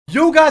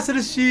Yo guys, it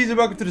is Cheese and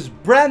welcome to this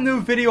brand new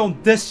video on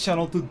this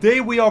channel.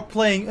 Today we are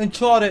playing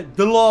Uncharted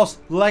The Lost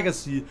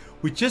Legacy.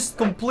 We just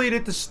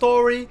completed the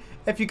story.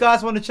 If you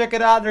guys want to check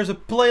it out, there's a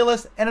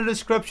playlist in the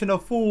description, a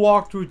full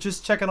walkthrough.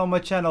 Just check it on my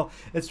channel.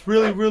 It's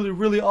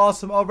really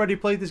awesome. I already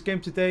played this game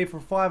today for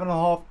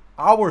 5.5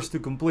 hours to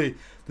complete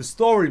the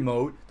story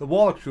mode, the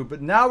walkthrough.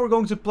 But now we're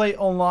going to play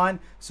online,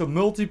 so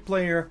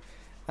multiplayer.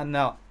 And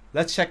now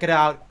let's check it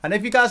out. And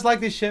if you guys like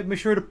this shit, make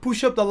sure to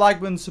push up the like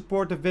button,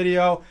 support the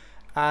video.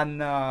 And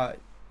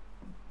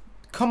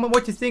comment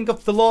what you think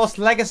of the Lost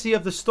Legacy,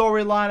 of the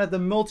storyline, of the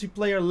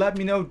multiplayer. Let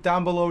me know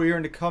down below here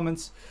in the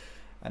comments.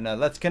 And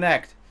let's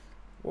connect.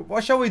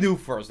 What shall we do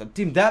first? A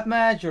team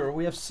deathmatch, or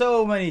we have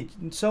so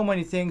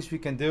many things we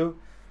can do.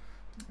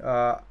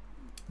 I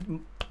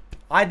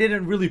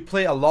didn't really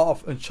play a lot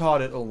of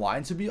Uncharted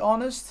Online, to be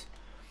honest.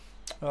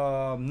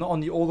 Not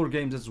on the older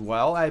games as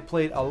well. I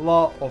played a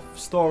lot of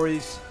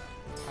stories,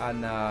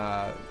 and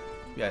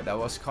yeah, that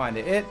was kind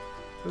of it.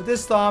 But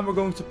this time we're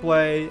going to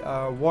play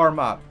warm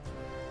up.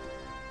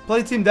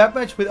 Play team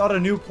deathmatch with other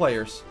new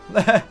players.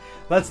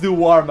 Let's do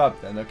warm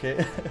up then,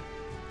 okay?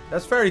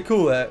 That's very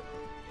cool that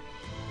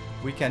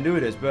we can do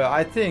this, but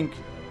I think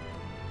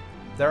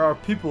there are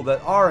people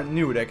that aren't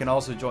new that can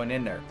also join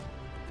in there.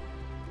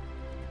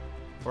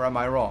 Or am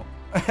I wrong?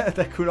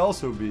 That could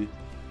also be.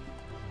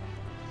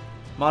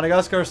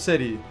 Madagascar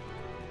City.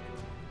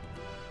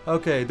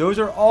 Okay, those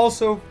are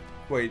also...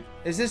 Wait,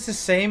 is this the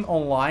same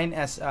online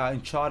as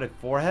Uncharted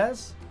 4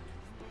 has?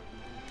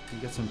 You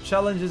get some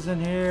challenges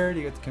in here,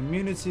 you get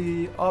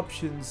community,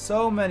 options,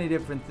 so many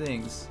different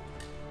things.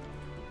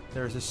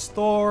 There's a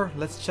store,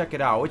 let's check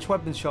it out. Which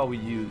weapon shall we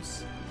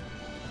use?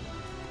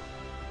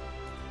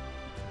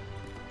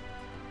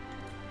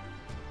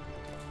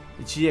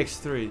 The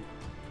GX3.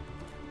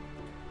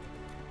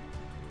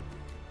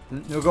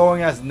 We're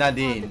going as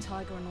Nadine.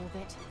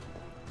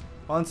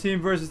 One team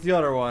versus the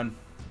other one.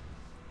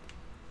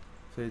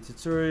 Play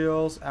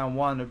tutorials and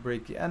one to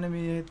break the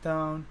enemy hit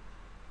down.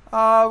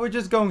 We're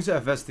just going to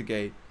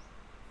investigate.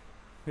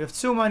 We have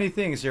too many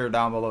things here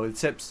down below. The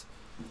tips.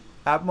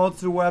 Add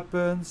mods to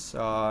weapons.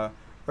 Earn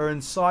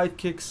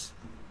sidekicks.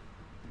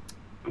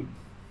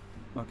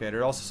 Okay,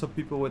 there are also some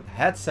people with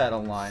headset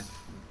online.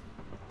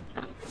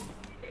 I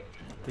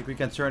think we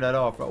can turn that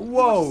off.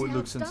 Whoa, it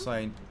looks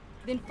insane.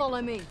 Then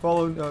follow me.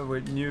 Follow.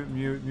 Wait,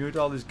 mute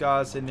all these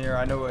guys in here.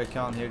 I know I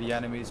can't hear the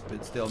enemies,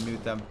 but still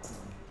mute them.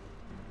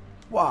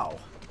 Wow.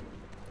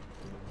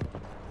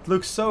 It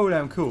looks so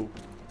damn cool.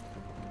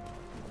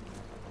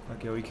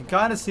 Okay, we can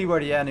kind of see where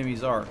the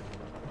enemies are.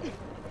 We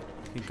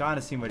can kind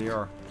of see where they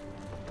are.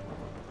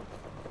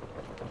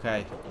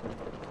 Okay.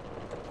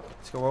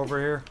 Let's go over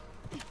here.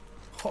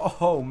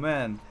 Oh,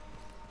 man.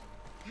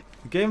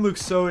 The game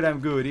looks so damn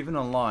good, even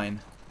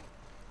online.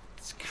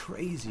 It's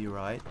crazy,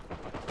 right?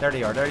 There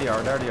they are, there they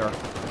are, there they are.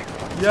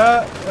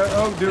 Yeah!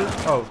 Oh, dude.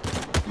 Oh.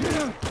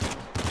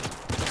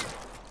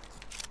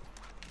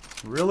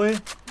 Really?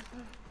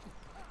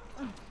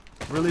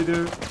 Really,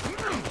 dude?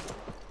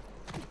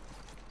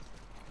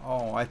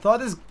 Oh, I thought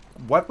this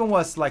weapon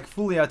was like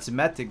fully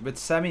automatic, but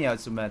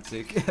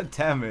semi-automatic.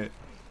 Damn it.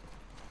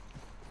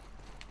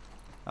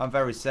 I'm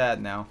very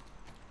sad now.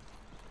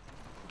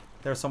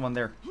 There's someone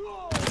there.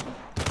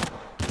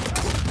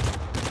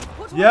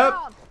 Yep,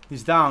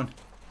 he's down.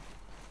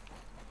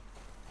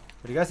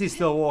 But I guess he's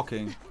still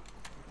walking.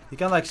 He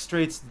can like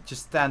straight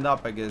just stand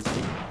up, I guess.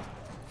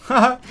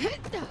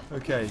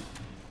 Okay.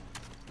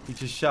 He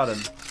just shot him.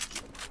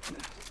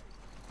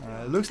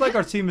 Looks like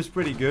our team is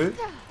pretty good.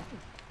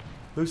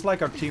 Looks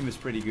like our team is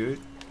pretty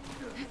good.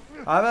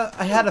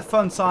 I had a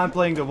fun time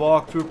playing the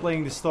walkthrough,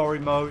 playing the story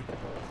mode.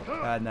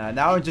 And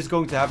now I'm just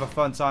going to have a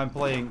fun time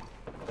playing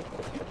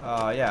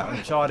yeah,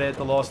 Uncharted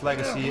The Lost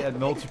Legacy and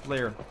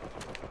multiplayer.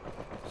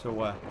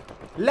 So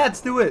let's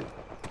do it.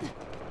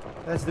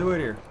 Let's do it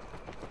here.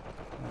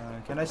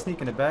 Can I sneak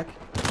in the back?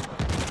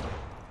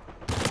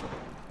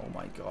 Oh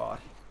my god.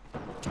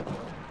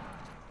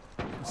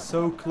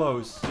 So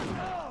close.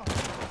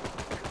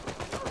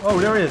 Oh,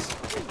 there he is.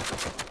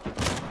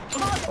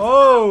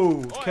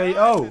 Oh,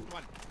 KO.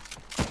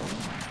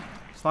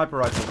 Sniper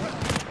rifle.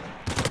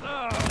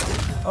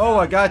 Oh,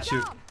 I got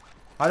you.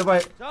 How do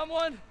I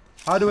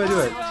do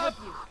it?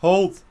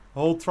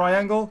 Hold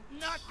triangle.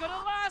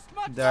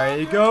 There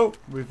you go.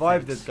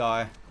 Revive this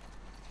guy. I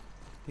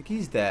think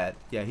he's dead.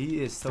 Yeah,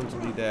 he is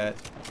totally dead.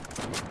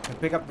 Can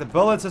pick up the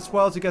bullets as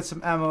well to get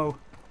some ammo.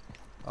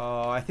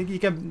 I think you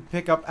can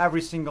pick up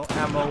every single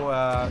ammo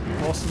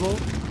possible.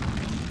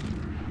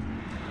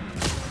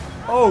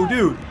 Oh,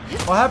 dude.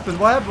 What happened?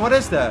 What happened? What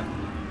is that?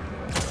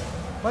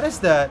 What is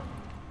that?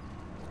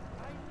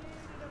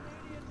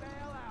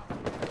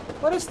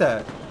 What is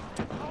that?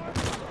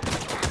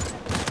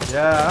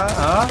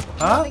 Yeah,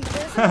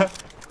 huh?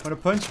 Wanna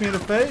punch me in the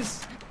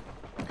face?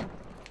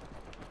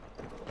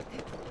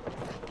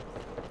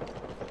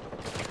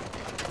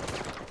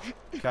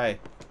 Okay.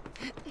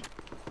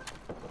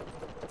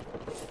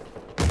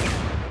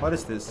 What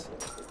is this?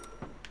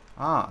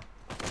 Ah.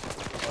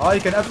 Oh,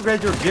 you can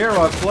upgrade your gear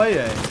while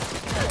playing.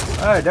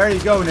 Alright, there you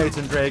go,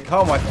 Nathan Drake.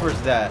 Oh, my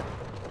first death.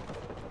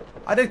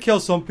 I did kill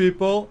some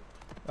people.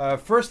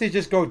 First they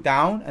just go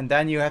down, and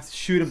then you have to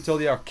shoot them till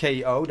they are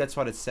KO. That's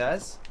what it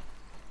says.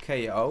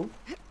 KO.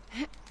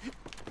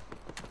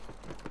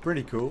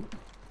 Pretty cool.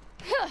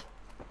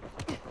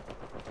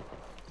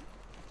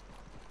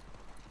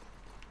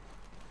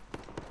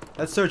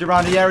 Let's search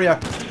around the area.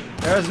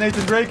 There's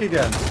Nathan Drake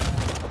again.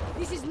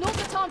 This is not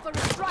the time for a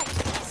strike.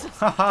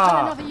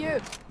 Haha. Another you.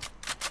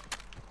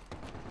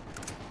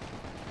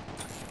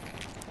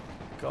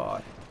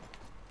 God.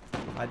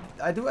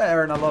 I do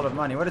earn a lot of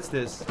money. What is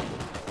this?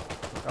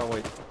 Oh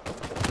wait.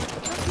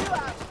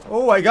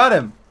 Oh, I got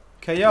him.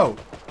 KO.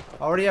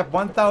 I already have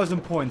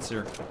 1,000 points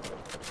here.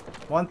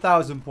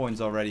 1,000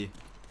 points already.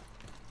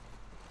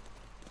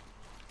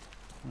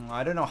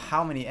 I don't know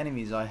how many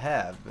enemies I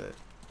have, but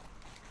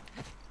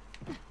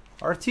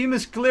our team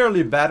is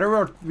clearly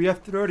better. We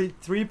have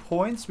 33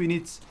 points. We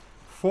need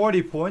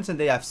 40 points and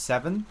they have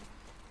 7.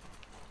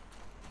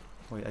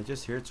 Wait, I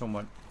just heard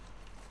someone.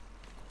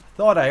 I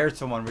thought I heard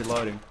someone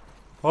reloading.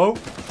 Oh!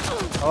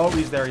 Oh,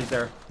 he's there, he's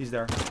there, he's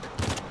there.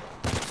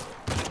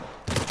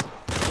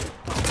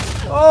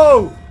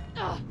 Oh!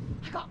 I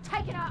got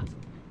taken out.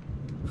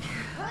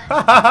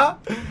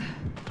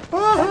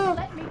 Don't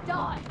Let me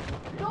die.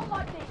 Not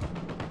like this.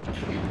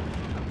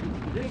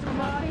 This is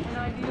not an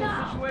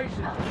ideal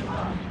situation.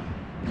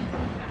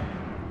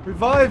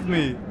 Revive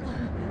me!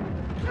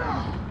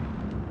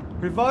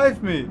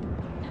 Revive me!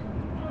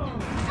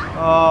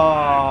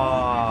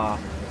 Ah,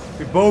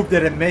 we both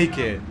didn't make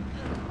it.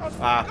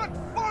 Ah.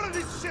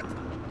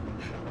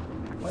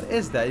 What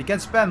is that? You can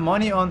spend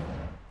money on.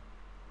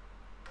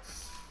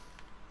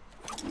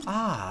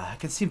 Ah, I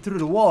can see him through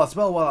the wall as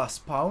well while I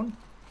spawn.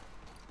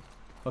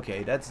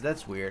 Okay,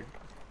 that's weird.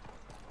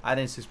 I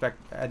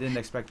didn't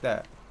expect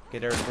that. Okay,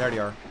 there they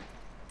are.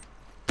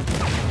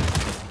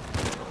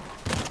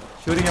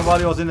 Shooting him while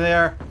he was in the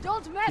air.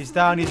 He's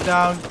down, he's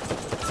down.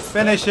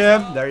 Finish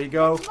him. There you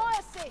go.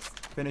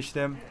 Finished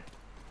him.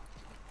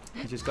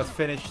 He just got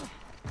finished.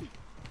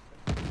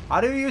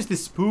 How do you use the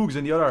spooks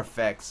and the other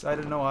effects? I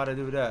don't know how to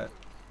do that.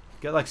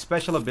 Get like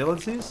special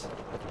abilities?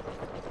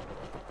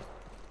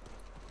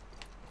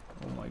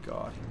 Oh my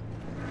god.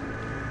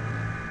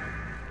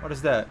 What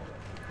is that?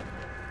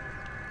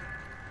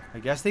 I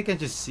guess they can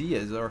just see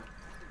us, or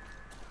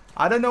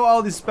I don't know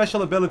all these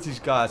special abilities,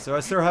 guys, so I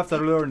still have to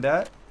learn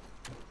that.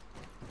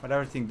 What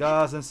everything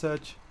does and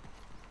such.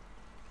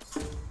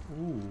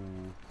 Ooh.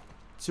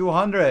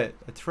 200,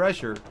 a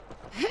treasure.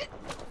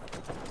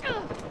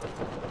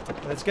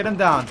 Let's get him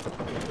down.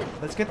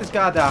 Let's get this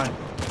guy down.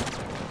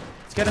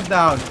 Let's get him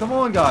down. Come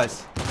on,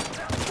 guys.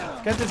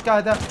 Get this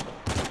guy down.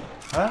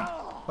 Huh?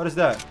 What is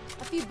that?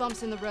 A few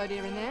bumps in the road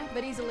here and there,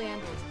 but easily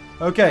handled.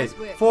 Okay,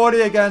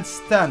 40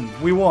 against 10.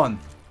 We won.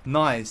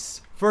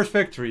 Nice. First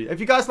victory. If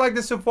you guys like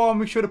this so far,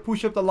 make sure to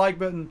push up the like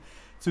button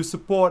to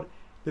support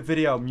the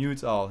video.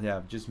 Mute all.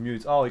 Yeah, just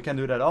mute all. You can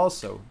do that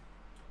also.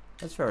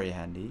 That's very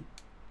handy.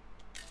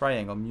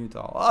 Triangle, mute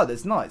all. Oh,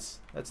 that's nice.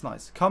 That's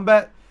nice.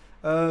 Combat.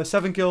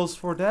 7 kills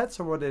for that.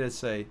 So what did it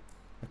say?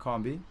 It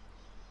can't be.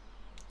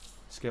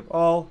 Skip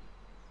all.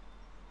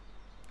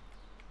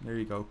 There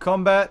you go.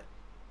 Combat.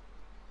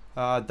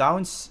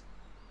 Downs.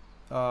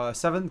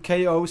 7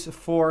 KOs,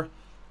 4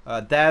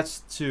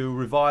 deaths, 2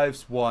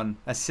 revives, 1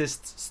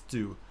 assists,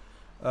 2.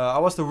 I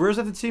was the worst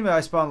of the team. I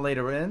spawned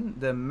later in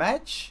the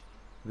match,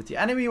 but the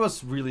enemy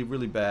was really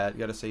bad.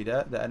 Gotta say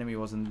that the enemy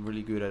wasn't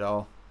really good at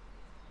all.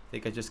 I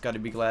think I just gotta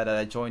be glad that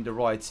I joined the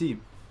right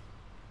team.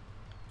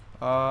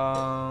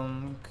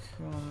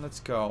 Let's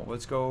go.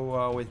 Let's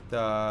go with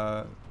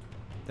the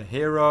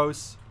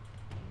heroes.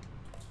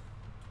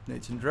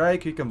 Nathan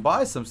Drake. You can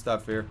buy some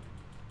stuff here.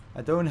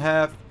 I don't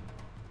have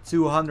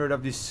 200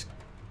 of these.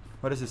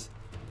 What is this?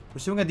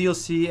 Pursuing a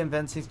DLC,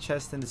 inventing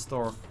chest in the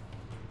store.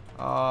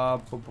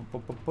 Some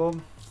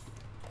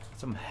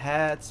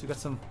hats. We got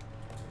some.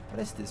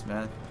 What is this,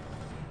 man?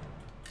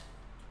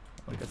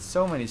 We got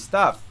so many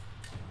stuff.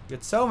 We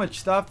got so much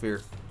stuff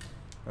here.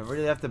 I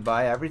really have to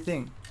buy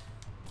everything.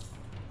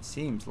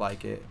 Seems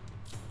like it.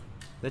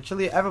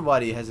 Literally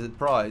everybody has a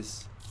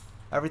prize.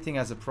 Everything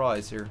has a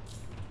prize here.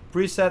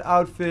 Preset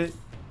outfit.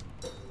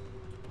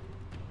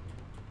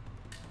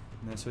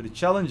 And so the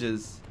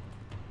challenges.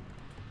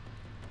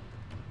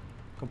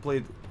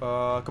 Complete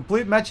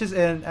matches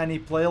in any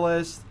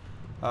playlist.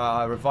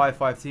 Revive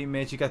 5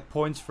 teammates. You get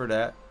points for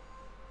that.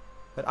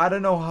 But I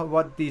don't know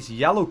what these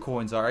yellow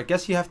coins are. I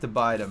guess you have to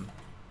buy them.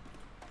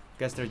 I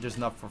guess they're just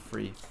not for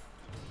free.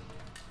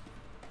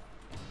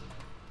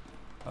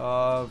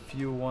 If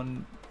you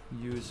want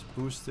use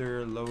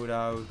booster,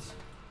 loadout,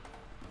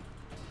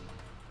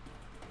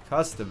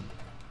 custom.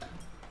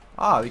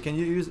 Ah, we can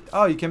use.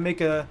 Oh, you can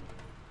make a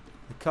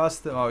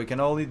custom. Oh, you can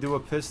only do a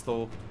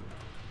pistol.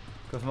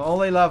 Because I'm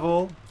only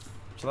level.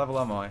 Which level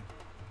am I?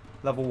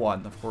 Level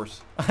 1, of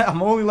course.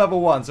 I'm only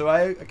level 1, so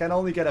I can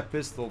only get a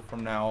pistol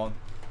from now on.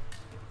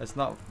 It's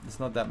not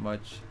that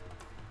much.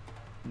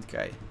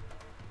 Okay.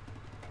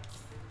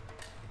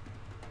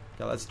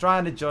 Okay, let's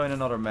try to join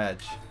another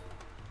match.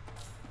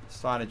 Let's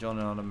try to join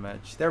another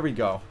match. There we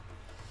go.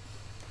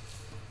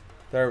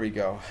 There we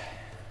go.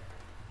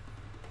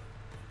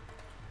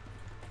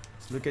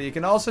 Look at, you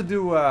can also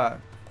do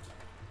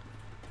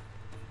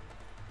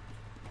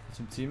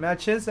some team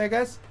matches, I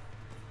guess.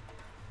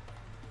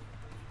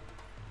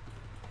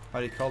 How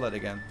do you call that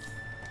again?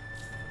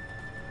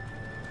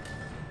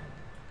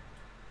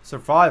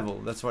 Survival,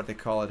 that's what they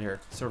call it here.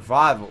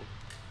 Survival.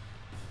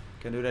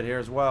 Can do that here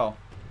as well.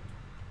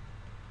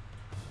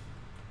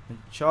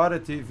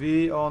 Uncharted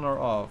TV on or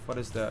off. What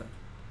is that?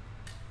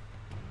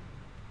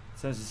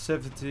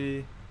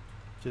 Sensitivity.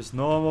 Just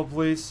normal,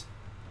 please.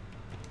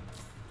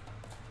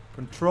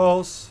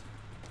 Controls.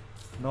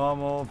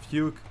 Normal.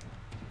 View.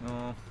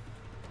 No.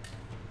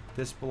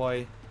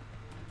 Display.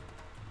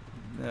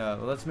 Yeah,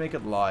 well, let's make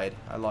it light.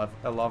 I love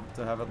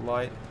to have it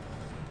light.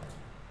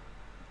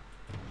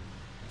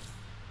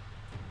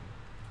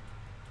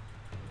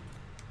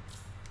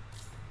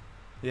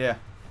 Yeah.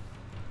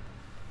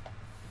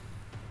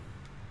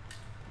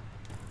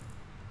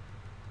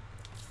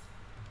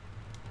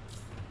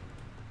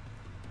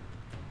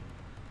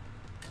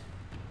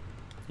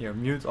 Here,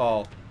 mute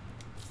all.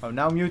 Oh,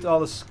 now mute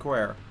all is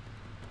square.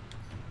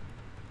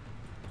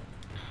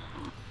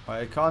 Oh,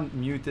 I can't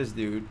mute this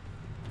dude.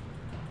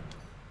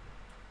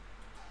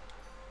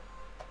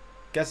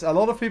 Guess a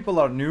lot of people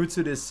are new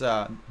to this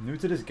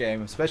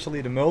game,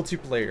 especially the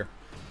multiplayer.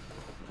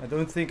 I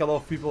don't think a lot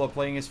of people are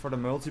playing this for the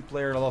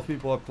multiplayer. A lot of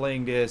people are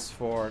playing this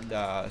for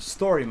the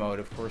story mode,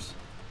 of course,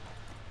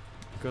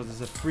 because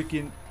it's a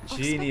freaking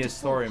genius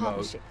story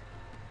mode.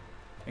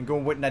 And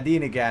going with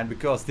Nadine again,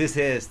 because this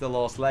is The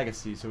Lost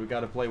Legacy, so we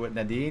gotta play with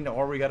Nadine,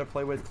 or we gotta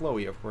play with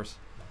Chloe, of course,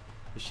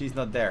 but she's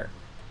not there.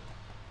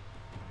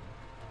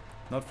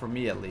 Not for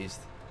me, at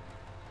least.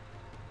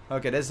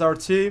 Okay, this is our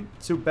team.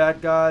 2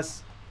 bad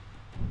guys,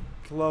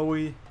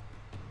 Chloe,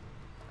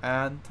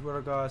 and 2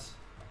 other guys.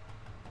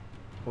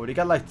 Oh, they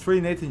got like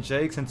 3 Nathan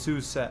Jakes and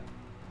 2 Sam.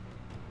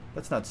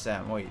 That's not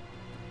Sam, wait.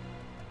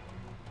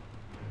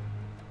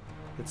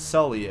 It's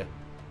Sully. Yeah.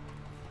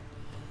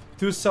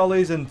 2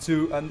 Sullys and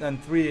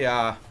 3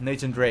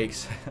 Nathan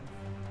Drakes.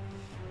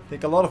 I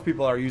think a lot of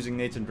people are using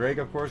Nathan Drake,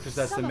 of course, because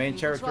that's the main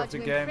character of the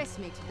game.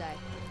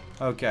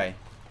 Okay.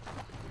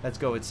 Let's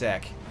go with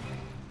Zach.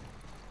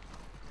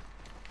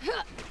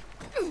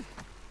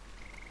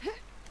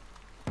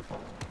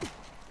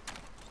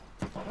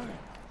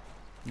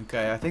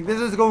 Okay, I think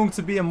this is going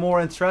to be a more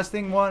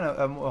interesting one,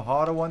 a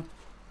harder one.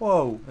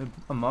 Whoa,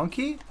 a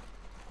monkey?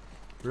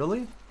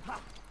 Really?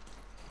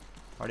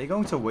 Are they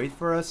going to wait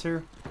for us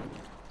here?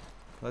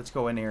 Let's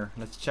go in here.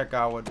 Let's check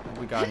out what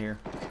we got here.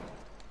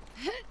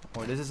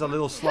 Oh, this is a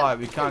little slide.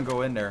 We can't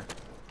go in there.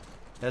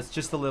 That's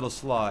just a little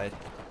slide.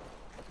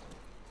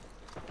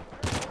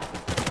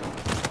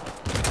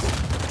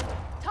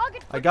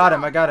 I got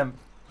him. I got him.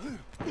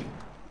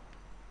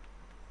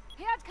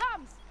 Here it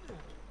comes.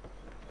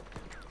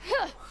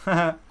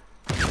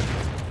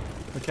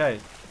 Okay.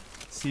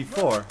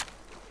 C4.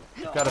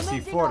 Got a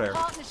C4 there.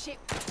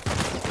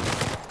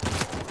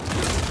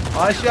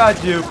 I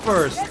shot you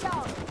first.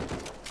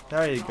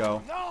 There you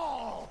go.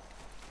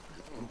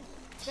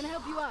 Gonna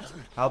help you out.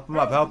 Help him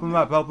up, help him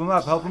up, help him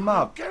up, help him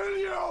up.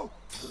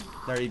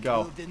 There you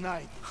go.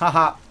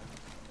 Haha.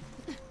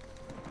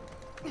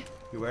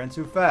 You weren't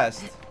too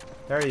fast.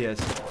 There he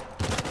is.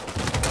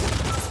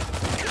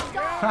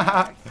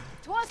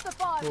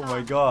 Oh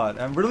my god.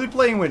 I'm really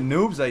playing with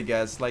noobs, I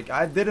guess. Like,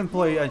 I didn't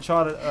play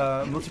Uncharted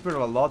multiplayer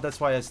a lot. That's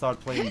why I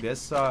started playing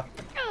this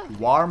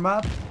war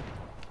map.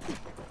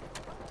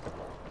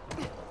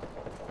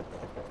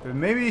 But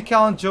maybe you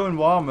can't join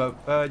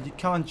warm-up. You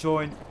can't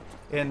join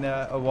in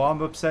a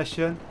warm-up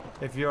session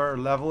if your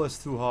level is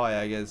too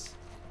high, I guess.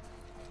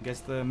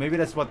 Maybe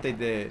that's what they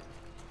did.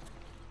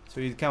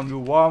 So you can do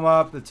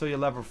warm-up until you're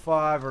level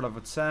 5 or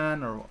level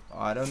 10 or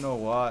I don't know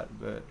what,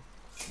 but...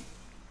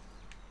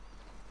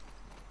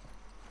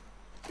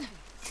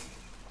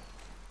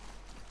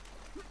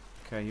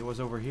 Okay, he was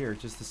over here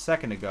just a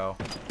second ago.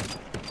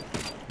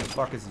 Where the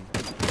fuck is he?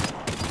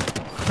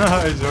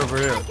 He's over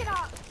here.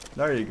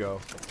 There you go.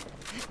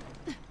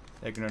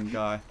 Ignorant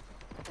guy.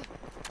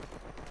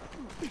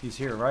 He's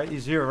here, right?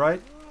 He's here,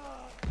 right?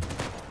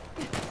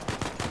 Oh,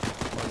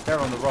 he's there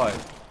on the right.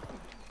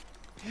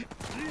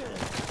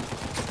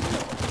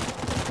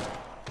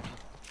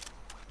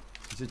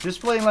 Is it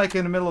just playing like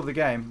in the middle of the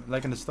game?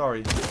 Like in the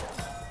story?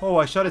 Oh,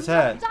 I shot his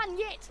head. Done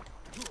yet.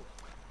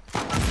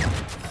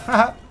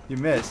 Haha, you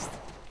missed.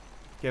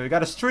 Okay, we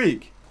got a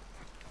streak.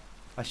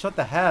 I shot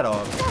the head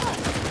off.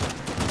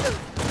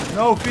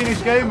 No,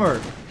 Phoenix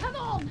Gamer. Come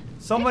on.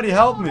 Somebody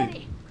help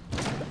me.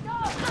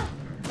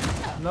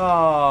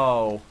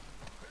 No.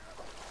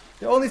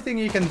 The only thing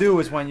you can do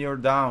is when you're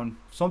down.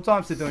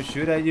 Sometimes they don't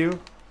shoot at you,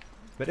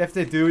 but if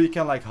they do, you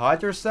can like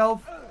hide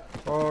yourself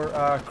or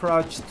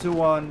crouch to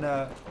one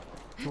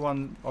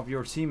of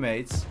your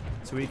teammates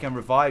so he can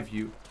revive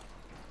you.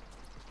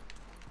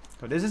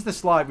 So this is the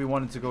slide we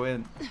wanted to go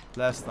in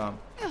last time,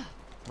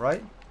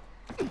 right?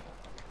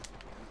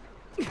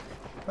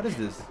 What is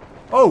this?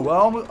 Oh, I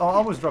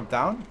almost dropped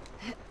down.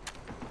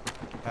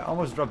 I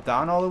almost dropped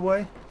down all the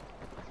way.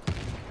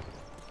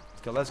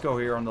 Okay, let's go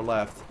here on the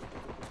left.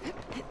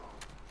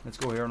 Let's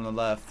go here on the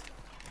left.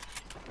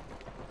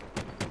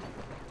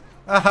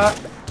 Aha.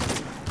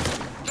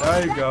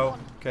 There you go.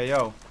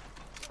 KO.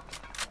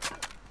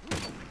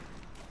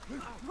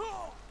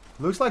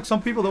 Looks like some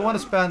people don't want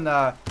to spend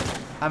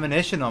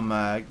ammunition on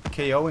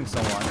KOing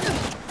someone.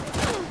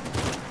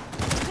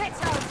 That's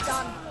how it's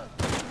done.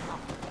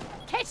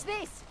 Catch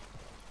this.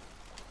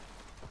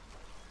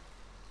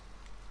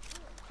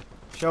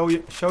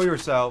 Show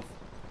yourself.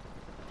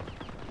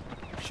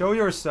 Show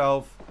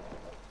yourself.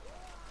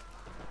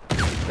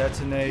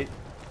 Detonate.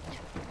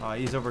 Ah,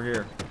 he's over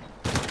here.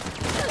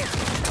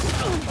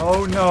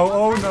 Oh no,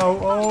 oh no,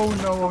 oh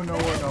no, oh no,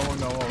 oh no, oh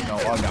no, oh no,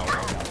 oh no, oh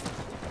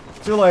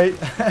no. Too late.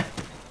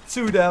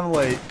 Too damn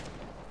late.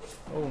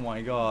 Oh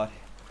my god.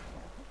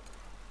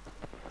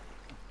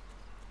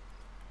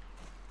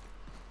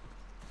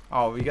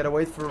 Oh, we gotta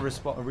wait for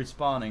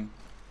respawning.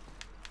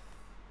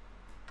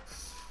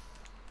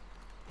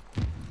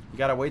 You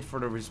gotta wait for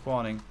the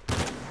respawning.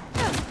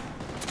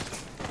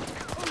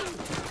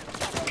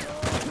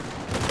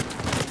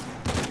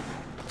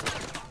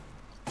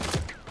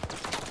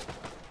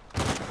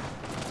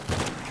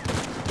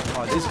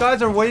 Oh, these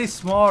guys are way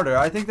smarter.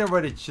 I think they're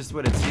just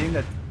with a team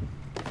that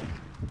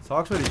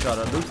talks with each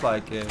other. Looks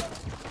like it.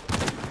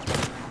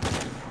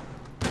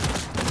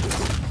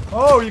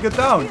 Oh, you get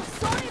down.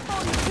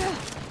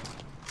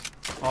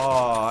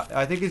 Oh,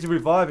 I think he's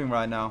reviving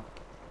right now.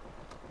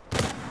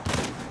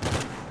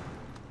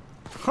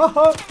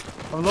 Haha!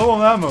 I'm low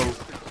on ammo.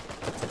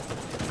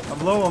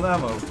 I'm low on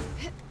ammo.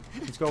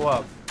 Let's go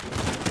up.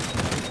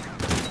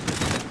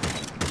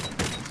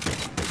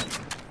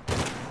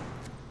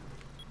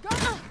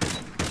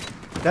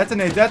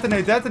 Detonate,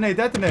 detonate, detonate,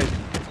 detonate.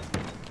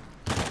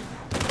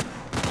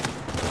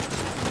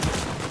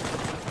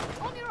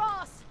 On your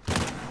ass.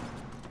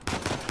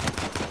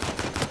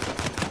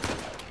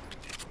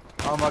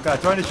 Oh my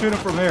god, trying to shoot him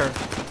from here.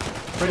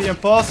 Pretty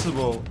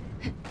impossible.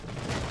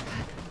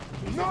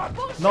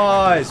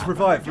 Nice!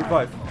 Revive,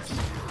 revive.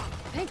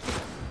 Thank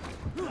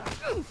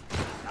you.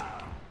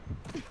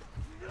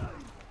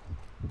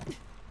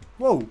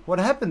 Whoa, what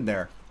happened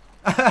there?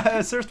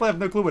 I seriously have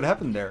no clue what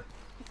happened there.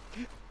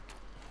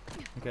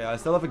 Okay, I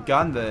still have a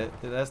gun that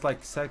has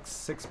like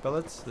six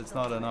bullets. That's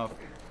not enough.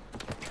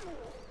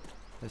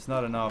 It's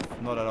not enough,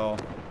 not at all.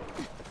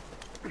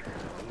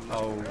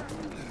 Oh.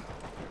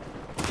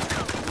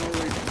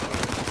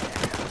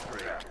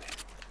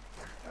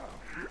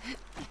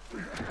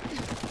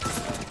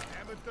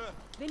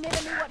 They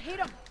never knew what hit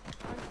them.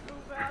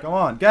 Come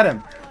on, get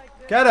him!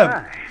 Get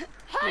him!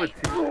 Hey!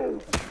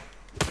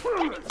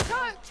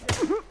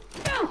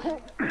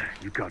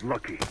 You got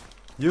lucky.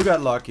 You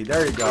got lucky,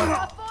 there you go. For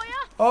ya?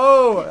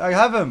 Oh, I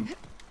have him!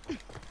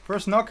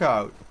 First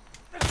knockout.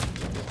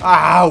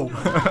 Ow!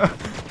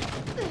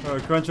 Oh,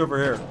 crunch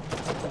over here.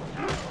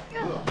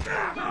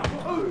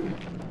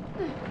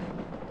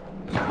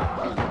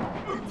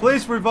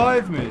 Please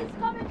revive me!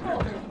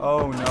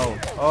 Oh no.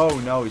 Oh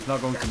no, he's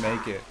not going to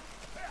make it.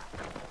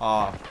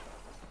 Ah.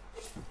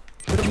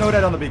 Should have known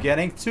that on the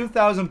beginning.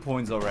 2,000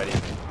 points already.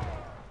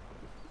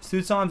 It's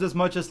 2 times as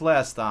much as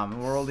last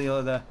time. We're only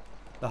the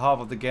half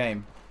of the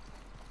game.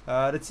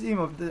 The team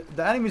of the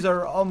enemies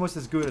are almost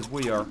as good as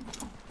we are.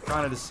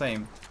 Kind of the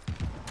same.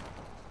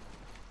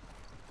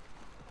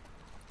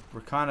 We're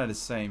kind of the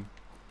same.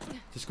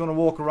 Just gonna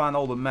walk around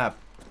all the map.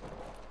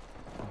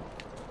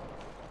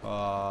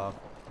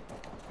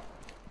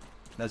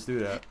 Let's do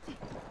that.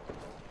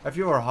 If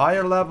you're a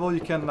higher level, you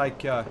can like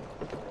get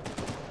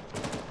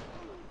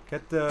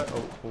the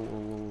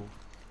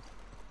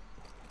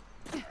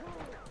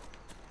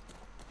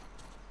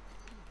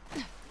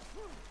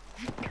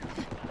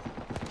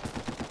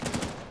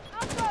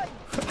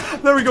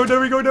There we go, there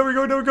we go, there we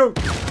go, there we go.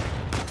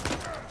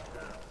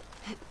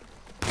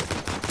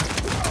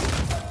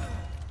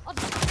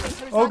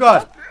 Oh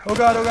god, oh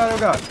god, oh god, oh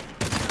god.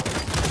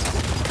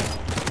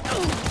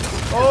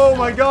 Oh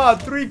my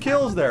god, 3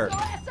 kills there.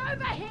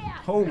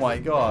 Oh my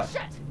god.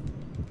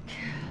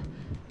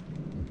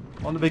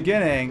 On the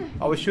beginning,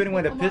 I was shooting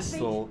with a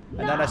pistol,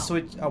 and then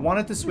I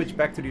wanted to switch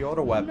back to the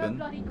auto weapon.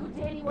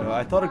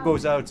 I thought it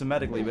goes out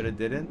automatically, but it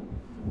didn't.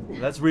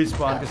 Let's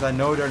respawn, because I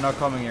know they're not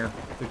coming here.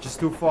 They're just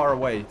too far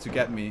away to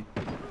get me.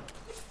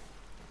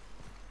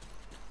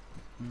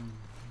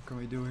 What can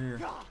we do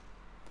here?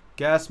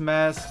 Gas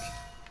mask.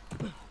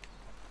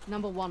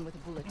 Number 1 with a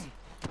bullet.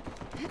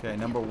 Okay,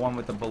 number 1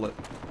 with the bullet.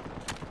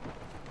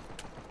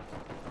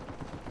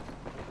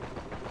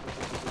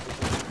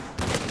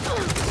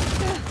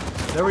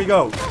 There we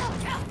go.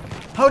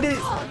 How did...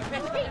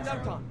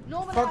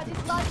 Normalize his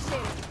bloodshed.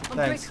 I'm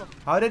Thanks. grateful.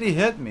 How did he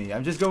hit me?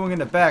 I'm just going in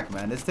the back,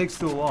 man. This takes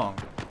too long.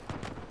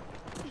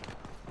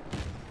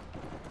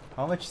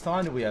 How much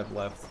time do we have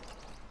left?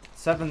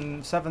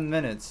 7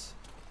 minutes.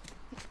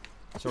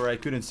 Sorry, I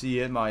couldn't see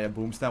it. My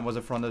boom stand was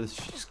in front of the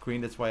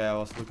screen. That's why I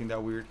was looking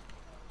that weird.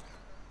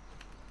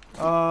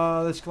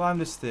 Let's climb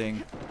this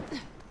thing.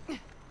 Here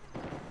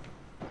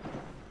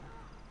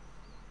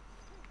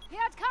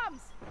it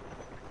comes.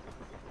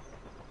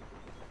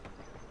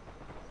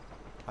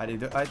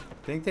 I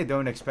think they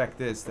don't expect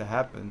this to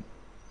happen.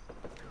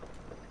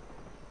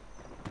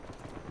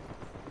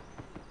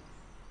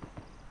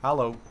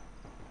 Hello.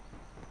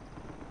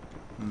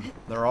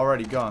 They're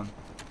already gone.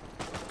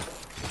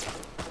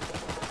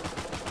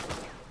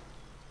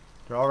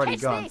 They're already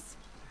Catch gone. this.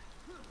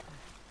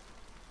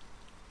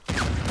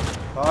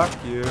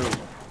 Fuck you.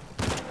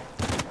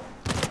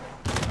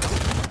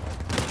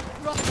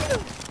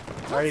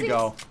 There you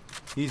go.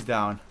 He's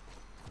down.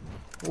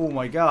 Oh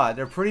my god,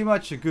 they're pretty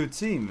much a good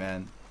team,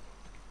 man.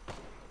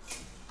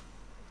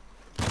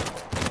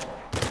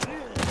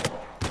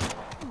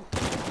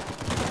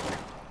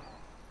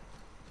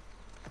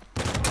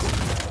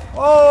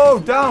 Oh,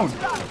 down!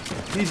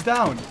 He's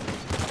down.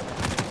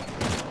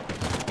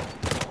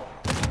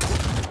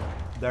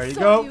 There you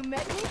go. You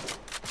met me?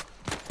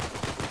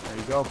 There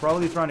you go.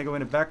 Probably trying to go in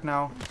the back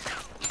now.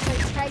 So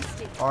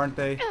tasty. Aren't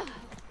they?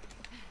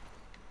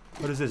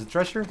 What is this? A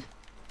treasure?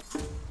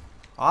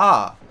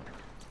 Ah!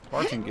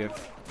 Parting gift.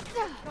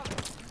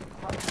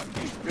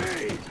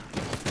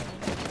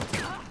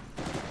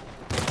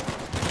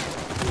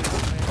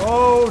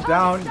 Oh,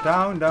 down,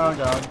 down, down,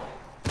 down.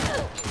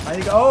 There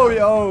you go.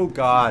 Oh,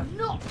 god.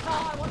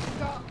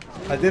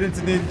 I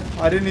didn't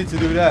need to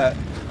do that.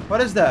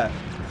 What is that?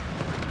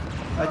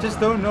 I just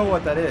don't know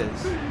what that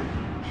is.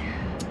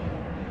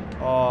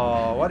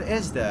 Oh, what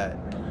is that?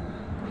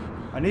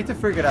 I need to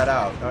figure that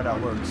out, how that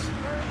works.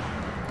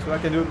 So I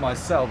can do it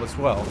myself as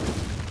well.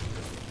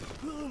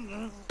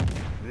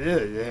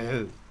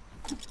 Yeah,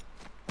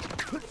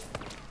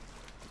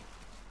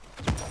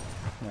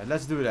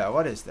 let's do that.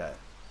 What is that?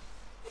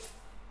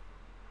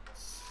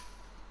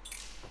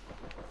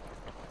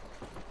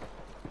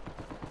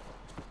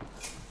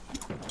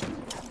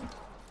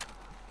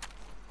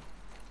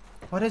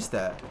 What is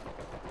that?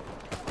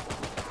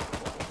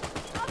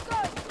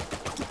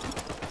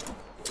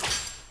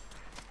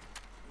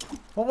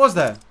 What was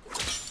that?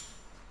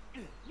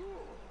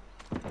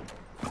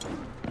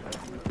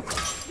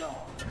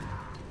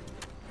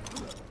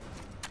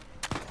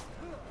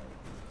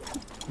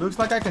 Looks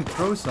like I can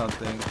throw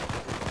something.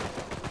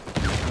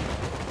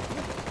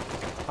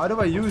 How do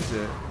I use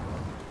it?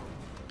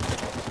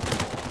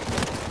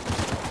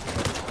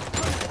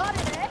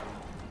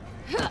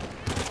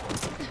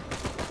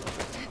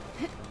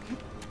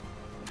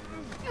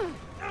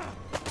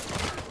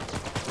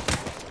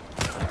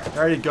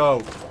 There you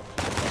go.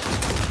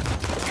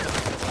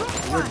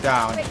 You're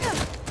down.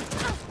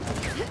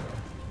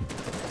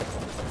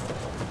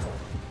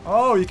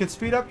 Oh, you can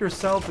speed up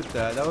yourself with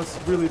that. That was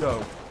really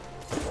dope.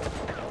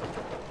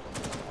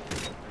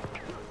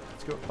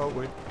 Let's go. Oh,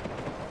 wait.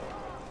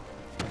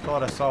 I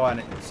thought I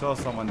saw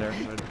someone there.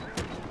 But...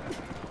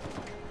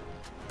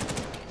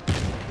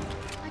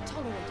 I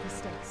tolerate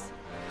mistakes.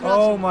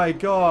 Oh my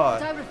god.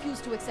 But I refuse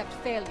to accept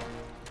failure.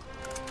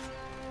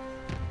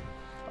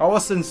 I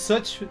was in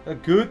such a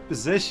good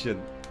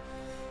position.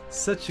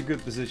 Such a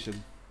good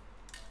position.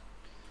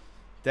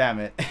 Damn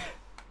it.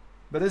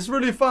 But it's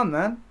really fun,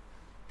 man.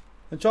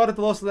 Uncharted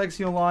The Lost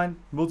Legacy online,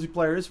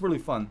 multiplayer is really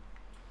fun.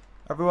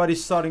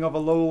 Everybody's starting off a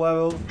low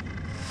level.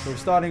 So we're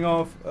starting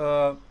off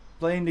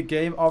playing the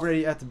game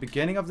already at the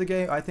beginning of the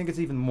game. I think it's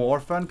even more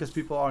fun because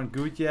people aren't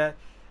good yet.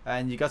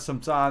 And you got some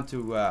time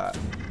to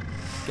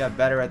get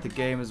better at the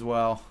game as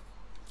well.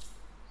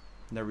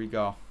 There we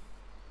go.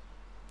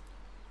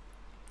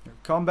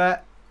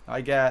 Combat,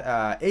 I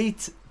got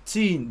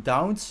 18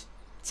 downs,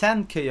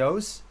 10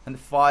 KOs, and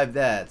 5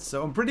 deaths.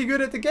 So I'm pretty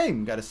good at the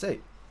game, gotta say.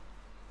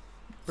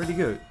 Pretty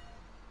good.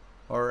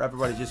 Or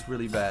everybody's just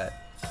really bad.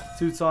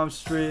 2-time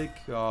streak,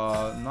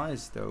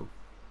 nice though.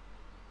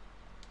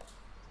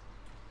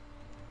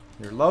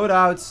 Your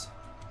loadouts.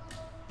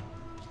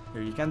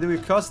 Here you can do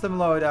your custom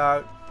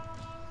loadout.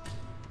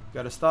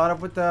 Gotta start off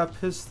with the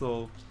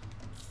pistol.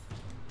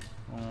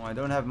 Oh, I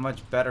don't have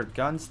much better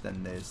guns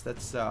than this.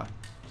 That's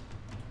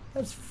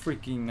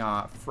freaking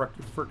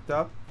fricked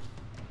up.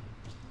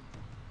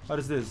 What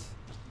is this?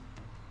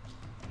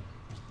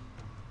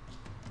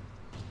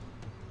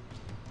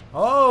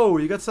 Oh,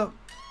 you got some.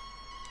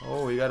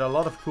 Oh, you got a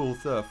lot of cool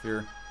stuff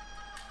here.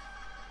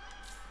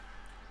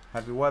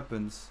 Heavy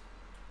weapons.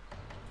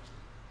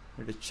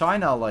 Here, the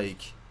China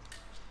Lake.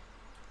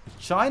 The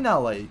China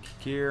Lake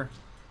here.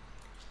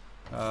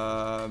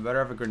 Better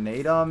have a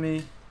grenade on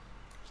me.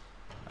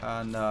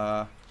 And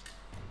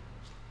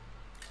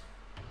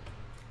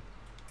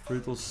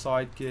brutal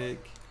sidekick.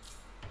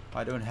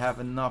 I don't have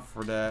enough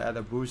for the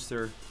other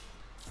booster.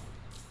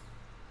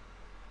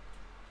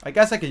 I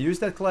guess I can use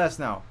that class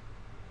now.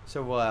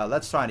 So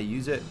let's try to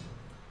use it.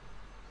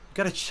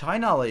 Got a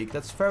China Lake.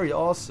 That's very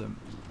awesome.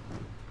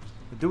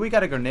 Do we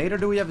got a grenade or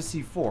do we have a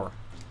C4?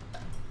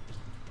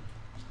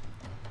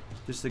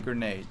 Just a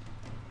grenade.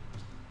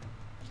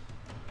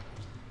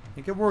 I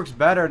think it works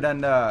better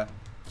than the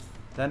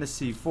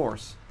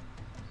C4s.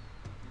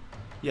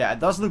 Yeah, it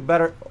does look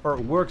better, or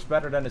it works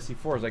better than the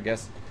C4s, I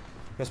guess.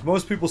 Because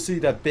most people see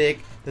that big.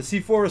 The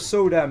C4 is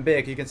so damn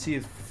big, you can see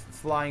it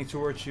flying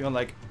towards you and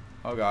like,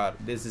 oh god,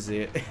 this is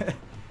it.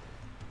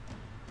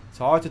 It's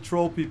hard to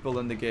troll people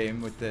in the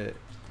game with the...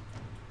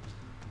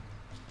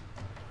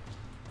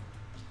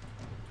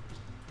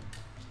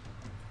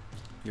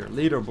 Your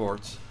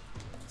leaderboards.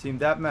 Team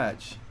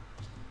deathmatch.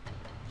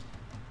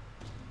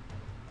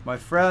 My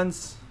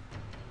friends.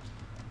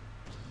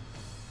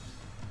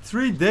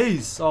 3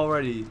 days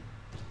already.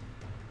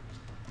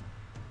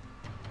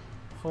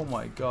 Oh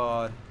my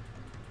god.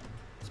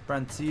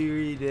 Spent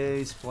 3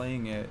 days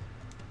playing it.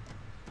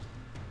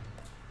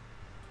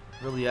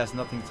 Really has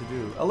nothing to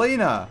do.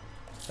 Elena!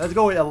 Let's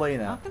go with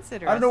Elena. I'll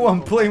consider I don't us know why I'm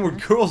equal playing with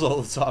partners. girls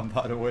all the time,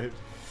 by the way.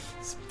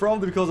 It's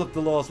probably because of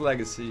The Lost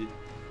Legacy.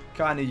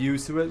 Kinda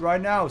used to it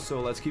right now,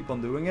 so let's keep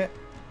on doing it.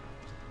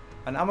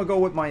 And I'm gonna go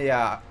with my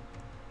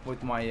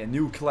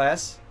new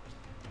class.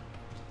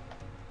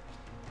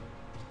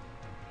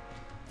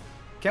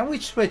 Can we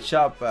switch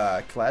up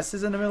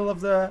classes in the middle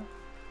of the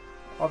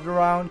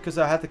round? Because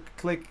I had to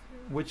click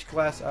which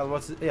class I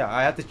was. Yeah,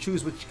 I had to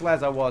choose which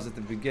class I was at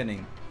the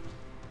beginning.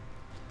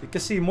 You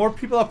can see more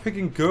people are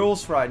picking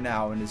girls right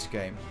now in this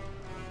game.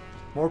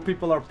 More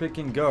people are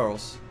picking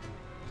girls.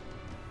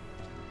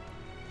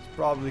 It's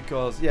probably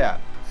because, yeah.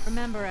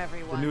 Remember,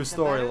 everyone. The new the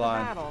better the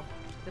storyline. battle,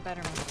 the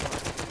better my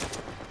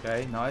score.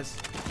 Okay, nice.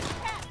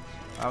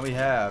 And we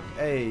have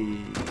a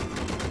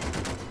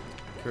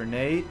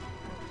grenade.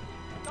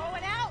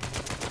 Going out.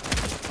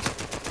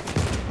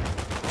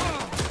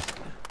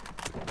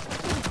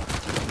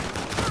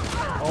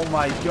 Oh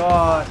my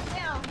god.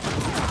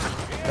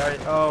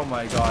 Oh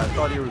my god, I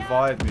thought he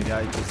revived me.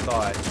 I just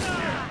died.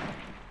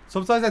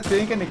 Sometimes I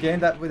think in the game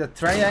that with a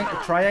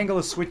triangle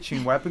is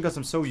switching weapon because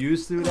I'm so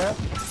used to that.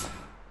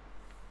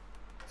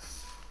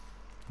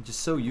 I'm just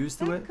so used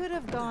to it. That could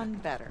have gone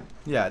better.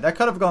 Yeah, that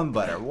could have gone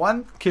better.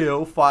 1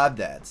 kill, 5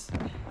 deaths.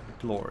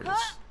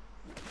 Glorious.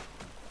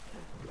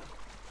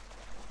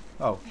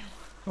 Oh.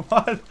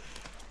 What?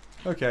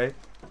 Okay.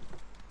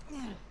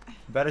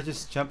 Better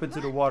just jump into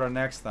the water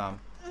next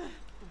time.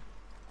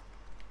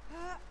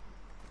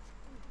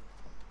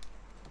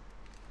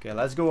 Okay,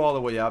 let's go all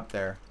the way up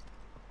there.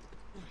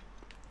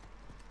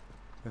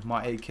 With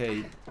my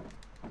AK.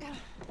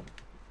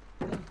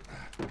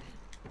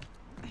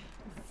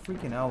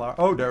 Freaking hell.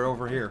 Oh, they're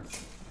over here.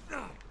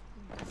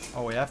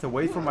 Oh, we have to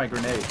wait for my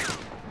grenade.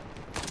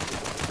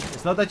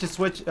 It's not that you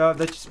switch, that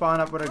you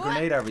spawn up with a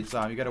grenade every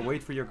time. You gotta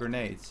wait for your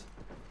grenades.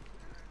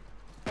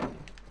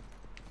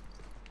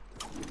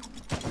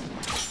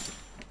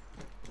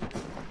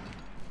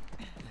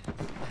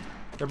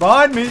 They're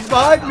behind me! He's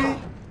behind me!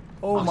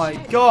 Oh my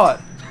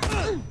god!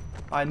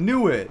 I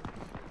knew it!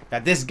 Yeah,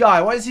 this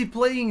guy, why is he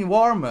playing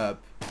warm-up?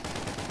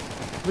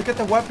 Look at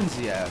the weapons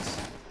he has.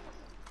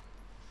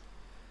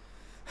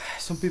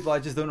 Some people, I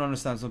just don't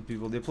understand some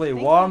people. They play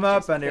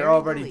warm-up and they're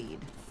already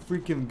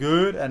freaking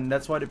good, and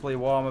that's why they play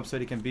warm-up, so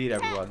they can beat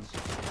everyone.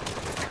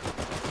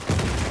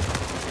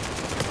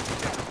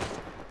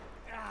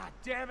 Ah,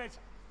 damn it!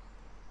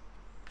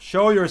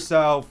 Show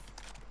yourself!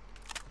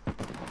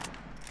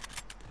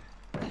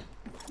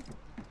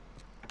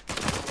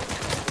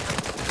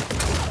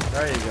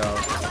 There you go.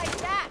 Like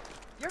that.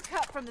 You're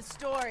cut from the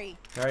story.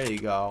 There you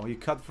go. You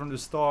cut from the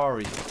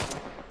story.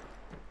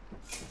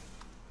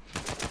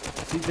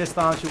 See, this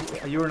time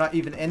you're not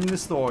even in the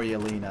story,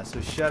 Elena,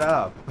 so shut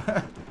up.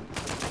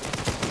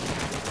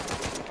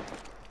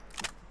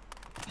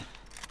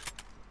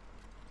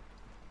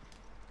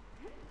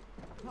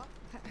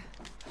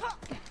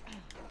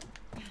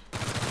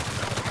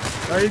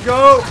 There you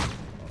go!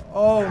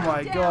 Oh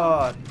my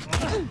god.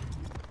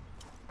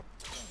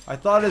 I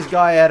thought this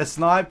guy had a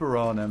sniper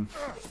on him.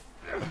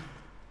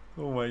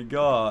 Oh my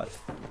god.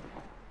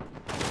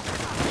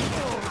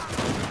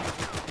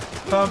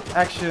 Pump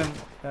action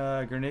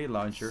grenade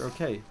launcher.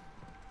 Okay.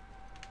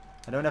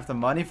 I don't have the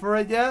money for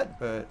it yet,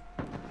 but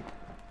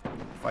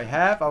if I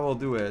have, I will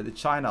do it. The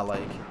China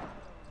Lake.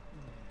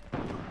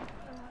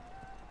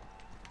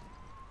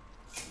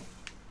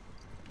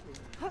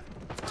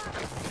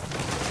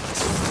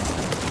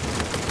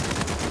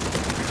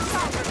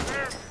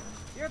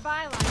 Your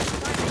byline.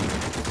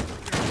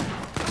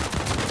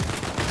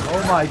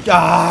 Oh my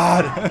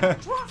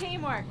god!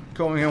 Teamwork.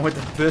 Coming in with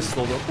the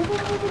pistol. Get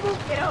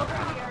over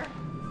here.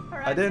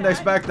 I didn't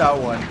expect that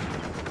one.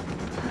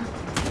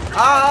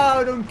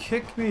 Ah! Don't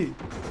kick me.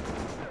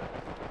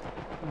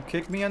 Don't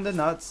kick me in the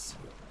nuts.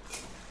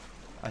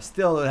 I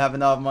still don't have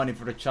enough money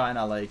for the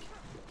China Lake.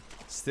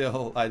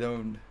 Still, I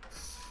don't.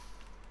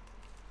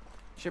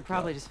 Should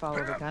probably just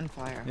follow the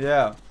gunfire.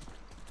 Yeah.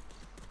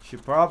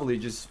 Should probably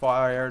just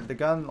fire the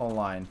gun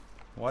online.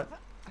 What?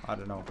 I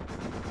don't know.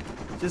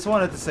 Just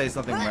wanted to say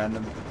something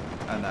random.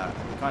 And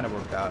it kind of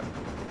worked out.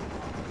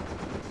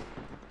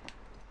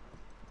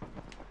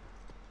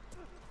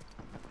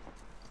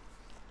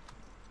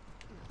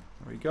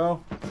 There we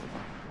go.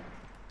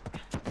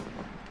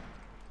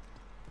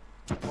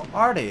 Where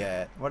are they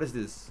at? What is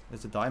this?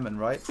 It's a diamond,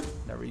 right?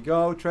 There we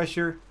go.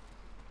 Treasure.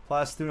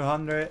 Plus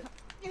 200.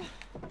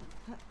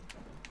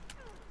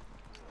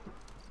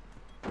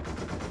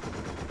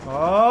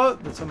 Oh,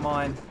 that's a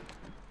mine.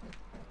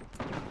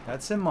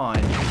 That's a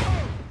mine.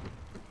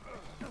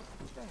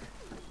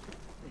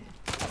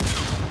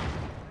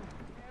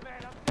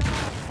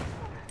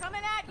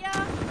 Coming at ya.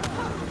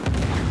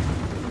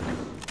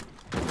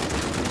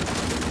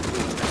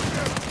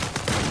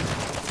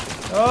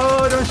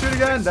 Oh, don't shoot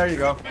again. There you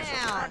go.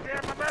 Now.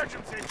 Goddamn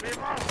emergency,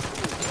 people!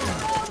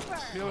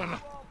 Feeling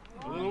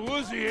a little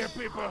woozy here,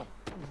 people.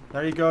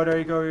 There you go, there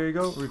you go, there you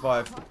go.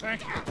 Revive.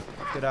 Thank you.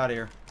 Get out of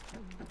here.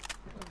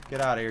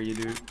 Get out of here, you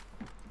dude.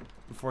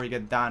 Before you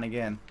get down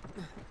again.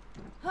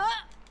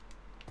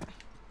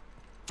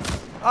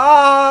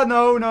 Ah,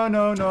 no, no,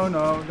 no, no,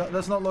 no.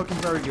 That's not looking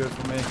very good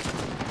for me.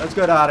 Let's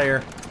get out of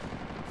here.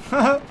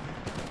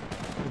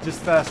 Just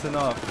fast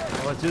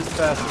enough. Well, just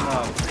fast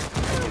enough.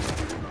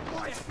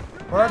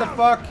 Where the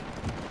fuck?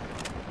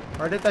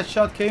 Where did that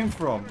shot came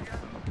from?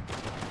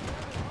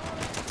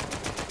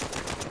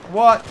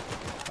 What?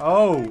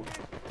 Oh.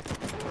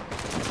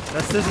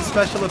 That's just a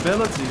special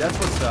ability. That's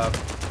what's up.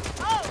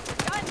 Oh,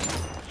 gun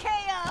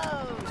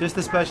KO. Just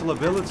a special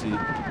ability.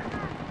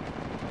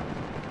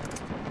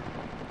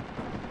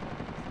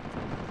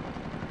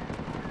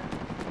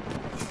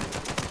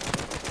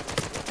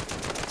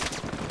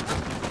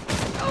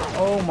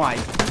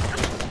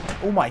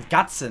 Oh my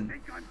Godson.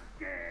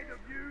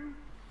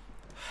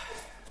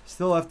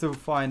 Still have to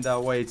find a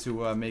way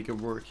to make it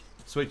work.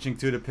 Switching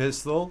to the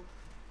pistol.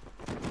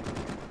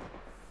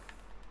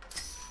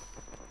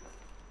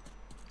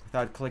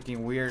 Without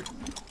clicking weird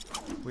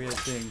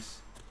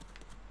things.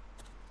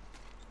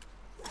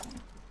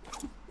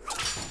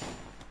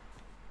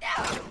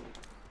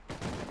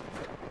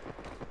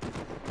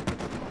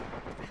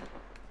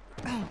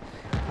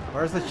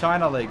 Where's the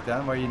China Lake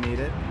then, where you need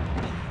it?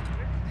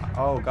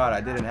 Oh god,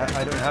 I don't have it.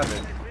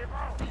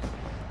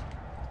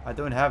 I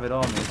don't have it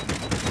on me.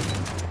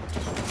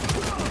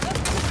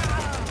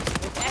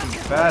 You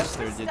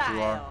bastard that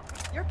you are.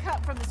 You're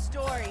cut from the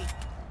story.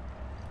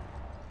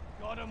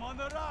 Got him on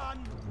the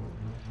run.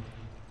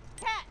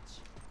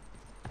 Catch.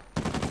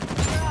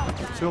 You're all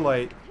done. Too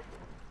late.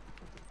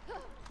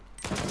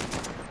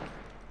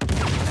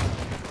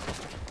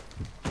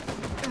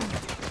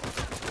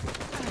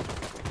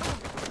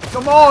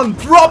 Come on,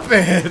 drop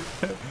it!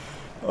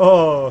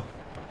 Oh.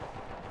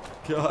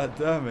 God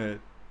damn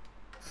it.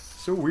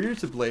 So weird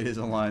to play this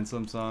online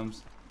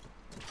sometimes.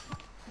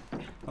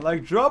 I'm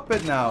like, drop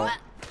it now.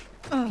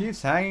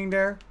 Keeps hanging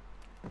there.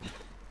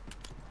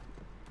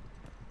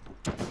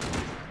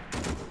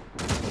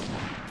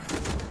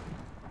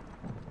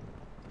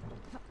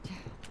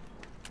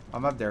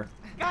 I'm up there.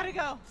 Gotta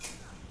go.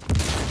 You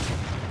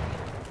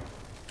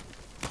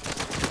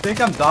think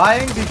I'm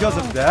dying because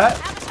of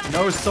that?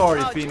 No,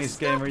 sorry, Oh, Phoenix just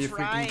stop Gamer, you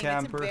trying. freaking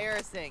camper. It's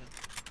embarrassing.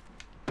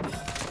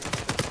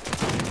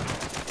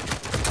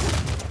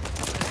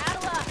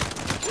 Adela,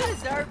 you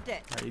deserved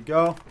it. There you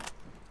go.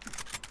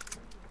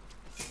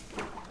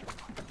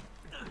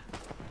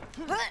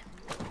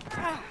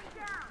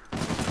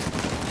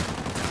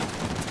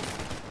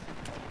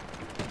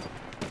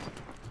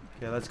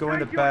 Okay, let's go in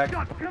the back.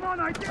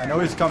 I know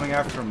he's coming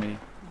after me.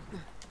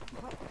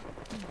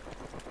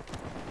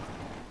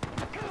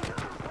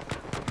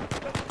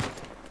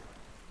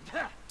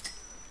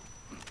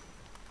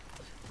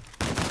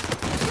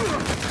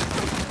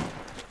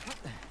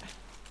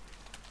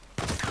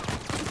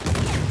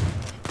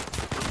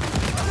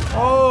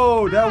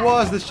 Oh, that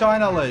was the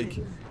China Lake.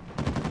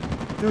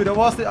 Dude, that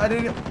was the... I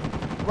didn't...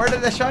 Where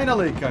did the China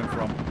Lake come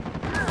from?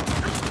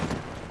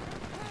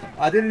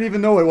 I didn't even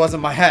know it was in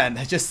my hand.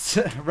 I just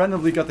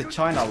randomly got the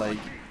China Lake.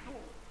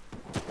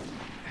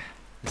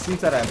 It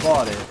seems that I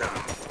bought it.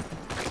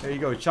 There you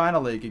go, China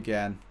Lake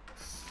again.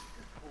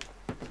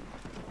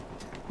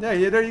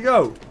 Yeah, there you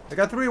go. I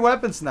got 3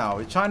 weapons now.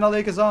 The China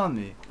Lake is on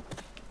me.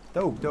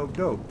 Dope, dope,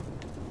 dope.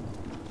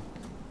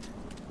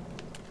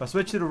 If I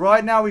switch to the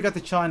right now, we got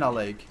the China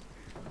Lake.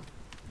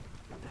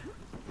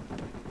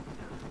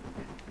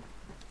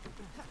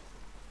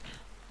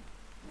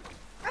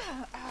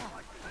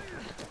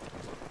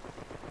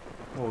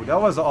 Oh,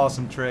 that was an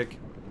awesome trick.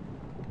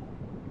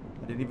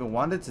 I didn't even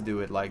want it to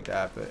do it like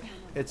that, but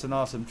it's an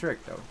awesome trick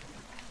though.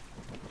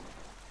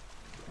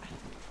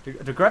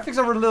 The graphics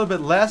are a little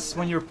bit less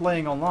when you're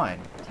playing online.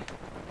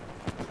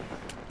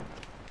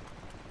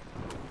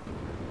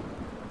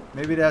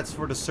 Maybe that's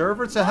for the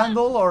server to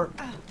handle, or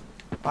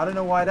I don't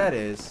know why that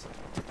is.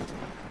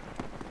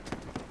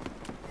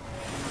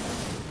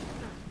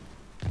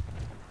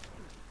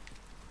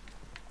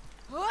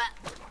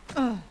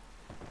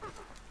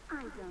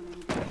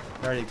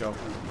 There you go.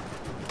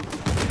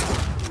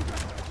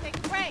 Take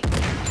a break,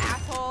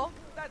 asshole.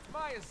 That's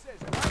my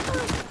assist.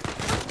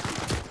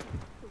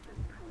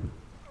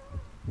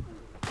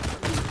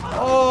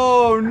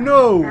 Oh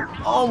no!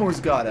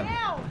 Almost got him.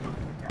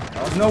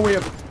 There's no way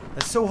of...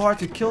 It's so hard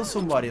to kill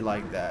somebody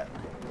like that.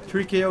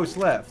 3 KOs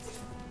left.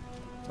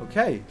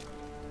 Okay.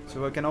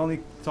 So I can only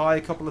die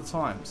a couple of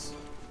times.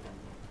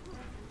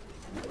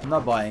 I'm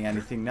not buying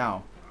anything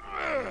now.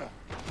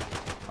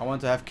 I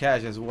want to have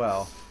cash as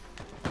well.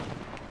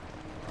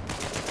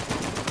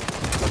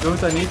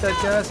 Don't I need that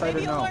cash? I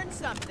don't know. Learn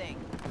something.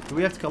 Do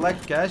we have to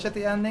collect cash at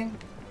the ending?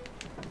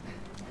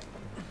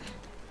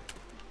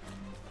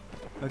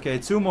 Okay,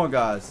 2 more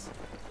guys.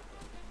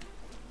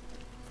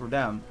 For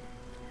them.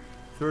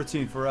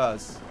 13 for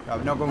us. Yeah,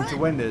 we're not going to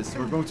win this.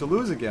 We're going to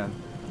lose again.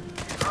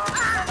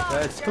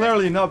 It's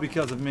clearly not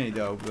because of me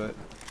though, but...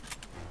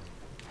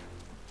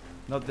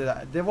 Not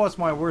that was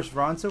my worst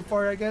run so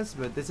far, I guess,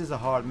 but this is a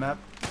hard map.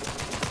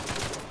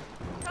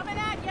 Coming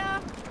at ya!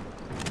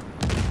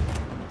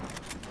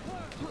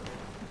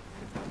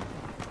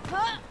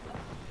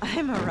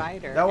 I'm a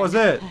writer. That was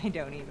it. I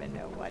don't even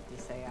know what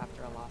to say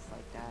after a loss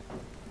like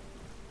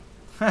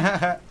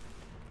that.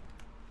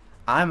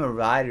 I'm a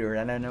writer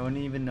and I don't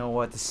even know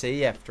what to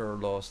say after a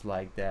loss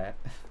like that.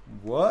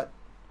 What?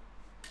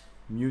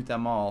 Mute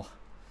them all.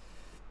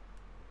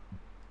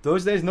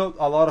 Those days, not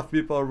a lot of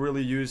people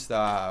really use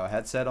the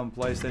headset on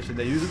PlayStation.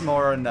 They use it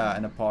more in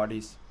the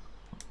parties.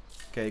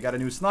 Okay, got a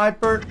new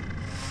sniper.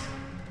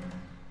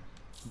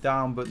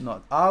 Down but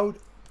not out.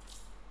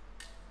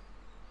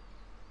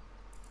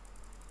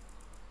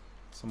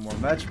 Some more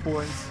match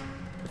points.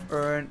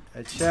 Earn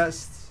a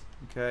chest.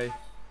 Okay.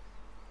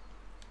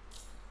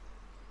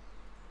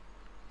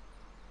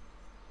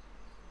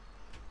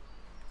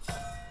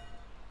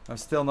 I'm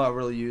still not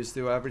really used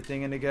to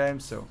everything in the game,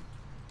 so.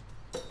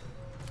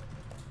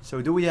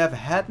 So do we have a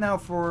hat now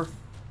for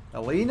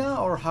Elena,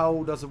 or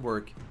how does it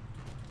work?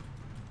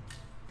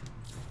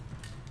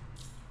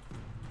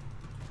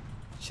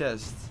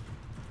 Chest.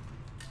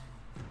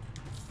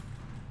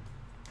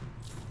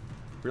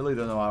 Really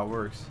don't know how it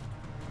works.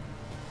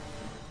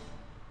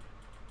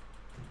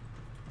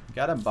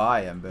 Gotta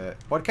buy them, but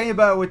what can you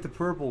buy with the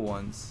purple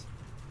ones?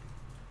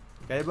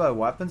 Can you buy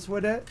weapons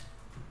with it?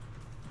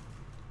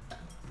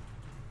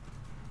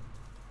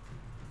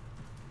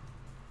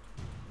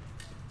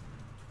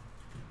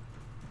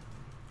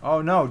 Oh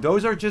no,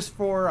 those are just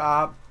for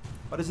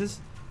what is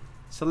this?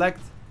 Select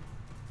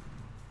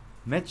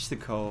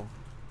mystical.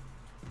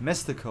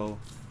 Mystical.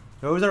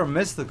 Those are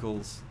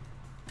mysticals.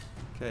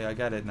 Okay, I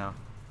got it now.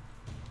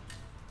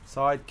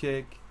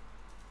 Sidekick.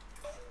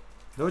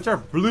 Those are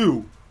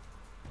blue.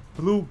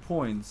 Blue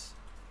points.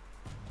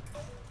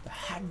 The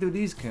heck do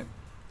these come?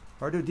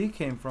 Where do these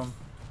came from?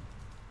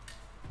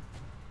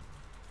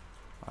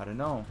 I don't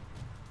know.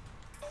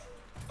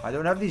 I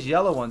don't have these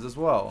yellow ones as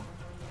well.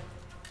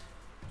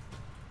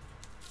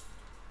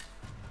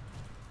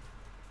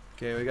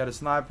 Okay, we got a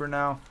sniper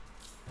now.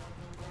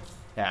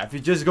 Yeah, if you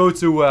just go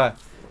to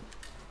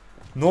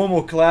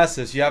normal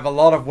classes, you have a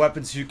lot of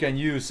weapons you can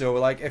use. So,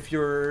 like, if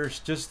you're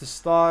just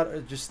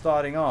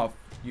starting off,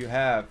 you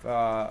have,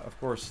 of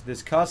course,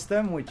 this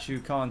custom, which you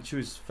can't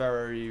choose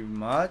very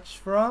much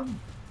from,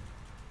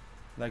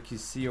 like you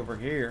see over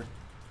here.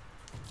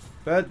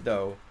 But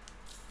though,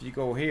 if you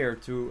go here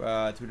to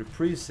the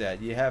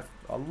preset, you have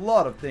a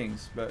lot of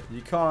things, but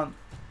you can't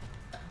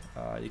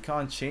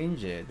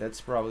change it. That's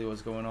probably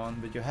what's going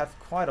on. But you have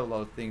quite a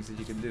lot of things that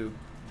you can do.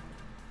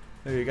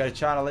 Here you got a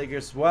channel link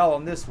as well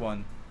on this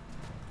one.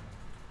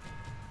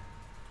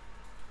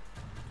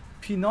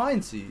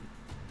 P90.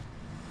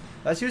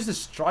 Let's use the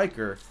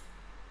striker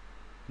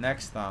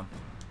next time.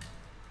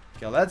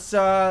 Okay, let's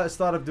start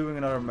up doing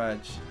another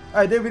match.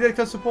 Alright, we did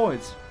cut some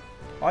points.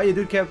 Oh, you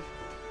did keep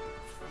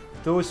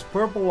those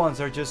purple ones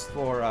are just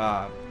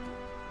for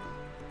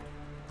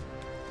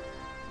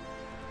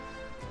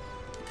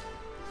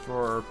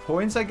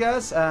points, I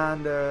guess,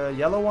 and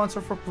yellow ones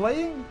are for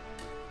playing.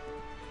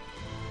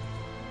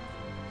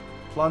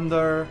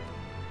 Plunder,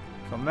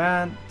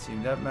 command,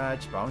 team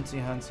deathmatch, bounty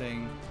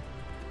hunting,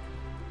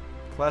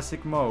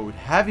 classic mode,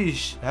 heavy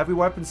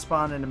weapon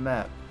spawn in the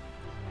map.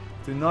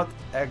 Do not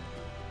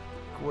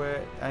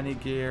equip any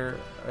gear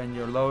in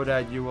your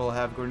loadout. You will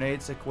have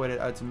grenades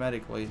equipped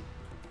automatically.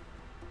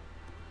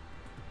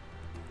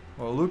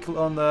 Well, look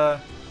on the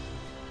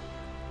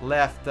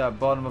left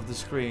bottom of the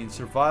screen.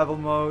 Survival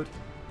mode.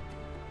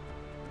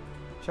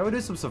 Shall we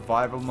do some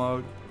survival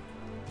mode?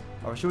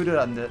 Or should we do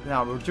that?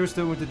 No, we're just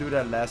going to do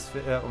that next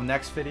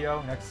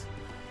video.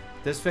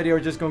 This video, we're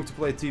just going to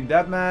play team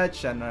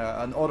deathmatch and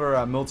other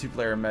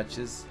multiplayer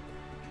matches.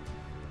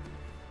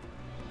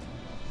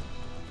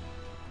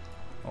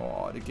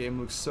 Oh, the game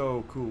looks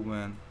so cool,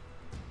 man.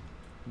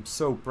 I'm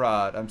so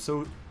proud. I'm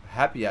so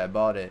happy I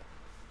bought it.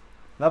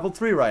 Level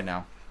 3 right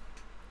now.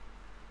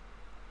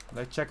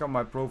 Let's check out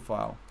my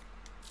profile.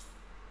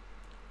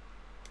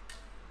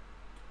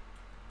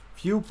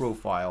 View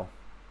profile.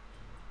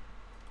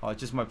 Oh, it's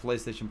just my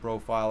PlayStation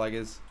profile, I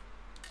guess.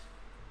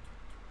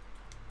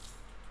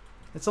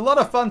 It's a lot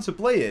of fun to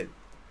play it. It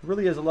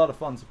really is a lot of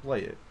fun to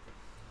play it.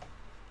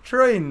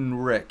 Train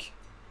wreck.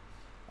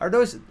 Are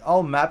those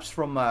all maps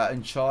from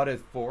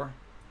Uncharted 4?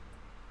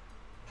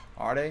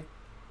 Are they?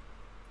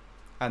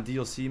 And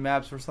DLC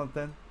maps or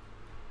something?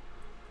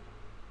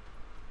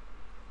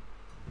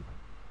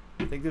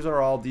 I think these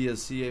are all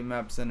DLC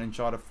maps and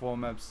Uncharted 4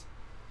 maps.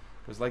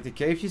 Because like the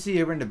cave you see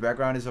here in the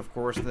background is of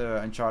course the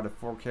Uncharted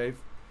 4 cave.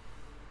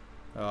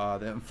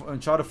 The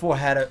Uncharted 4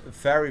 had a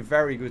very,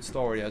 very good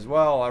story as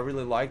well. I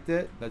really liked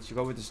it. Let's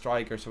go with the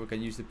striker so we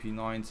can use the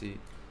P90.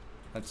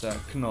 That's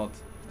Knot.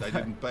 They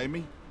didn't pay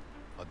me.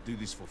 I'd do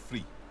this for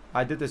free.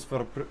 I did this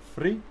for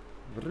free?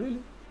 Really?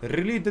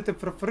 Really did it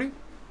for free?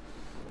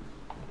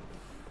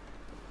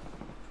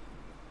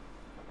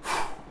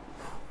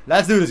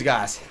 Let's do this,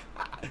 guys.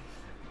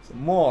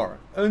 Some more.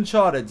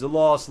 Uncharted The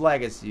Lost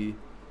Legacy.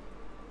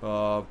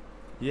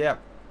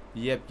 Yep.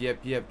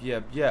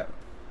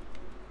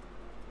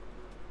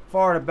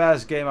 far the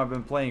best game I've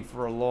been playing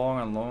for a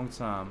long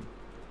time.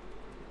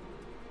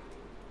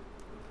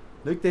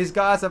 Look, these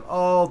guys have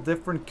all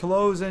different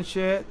clothes and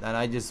shit, and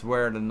I just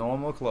wear the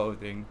normal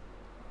clothing.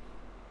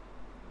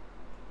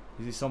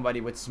 You see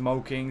somebody with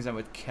smokings and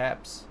with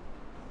caps.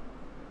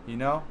 You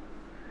know?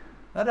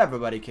 Not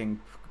everybody can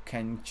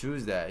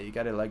choose that. You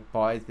gotta like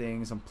buy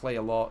things and play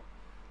a lot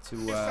to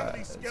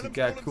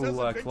get cool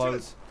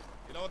clothes.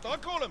 You know what I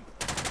call them?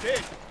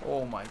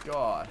 Oh my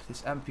god,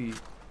 this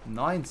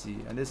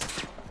MP90 and this.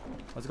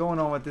 What's going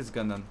on with this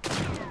gun then?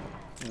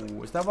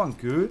 Ooh, is that one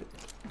good?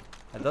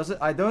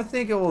 I don't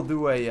think it will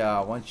do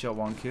a one shot,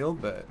 one kill,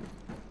 but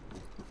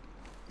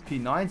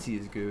P90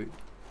 is good.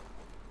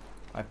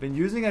 I've been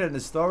using it in the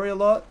story a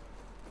lot,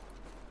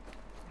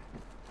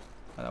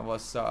 and I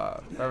was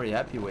very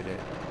happy with it.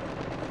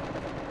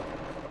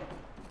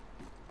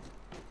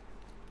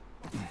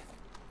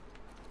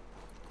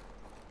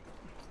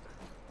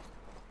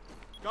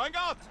 Going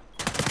out.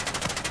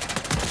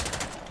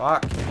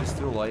 Fuck, it's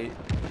too late.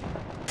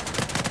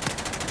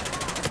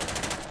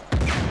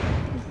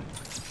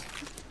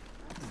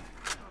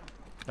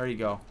 There you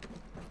go.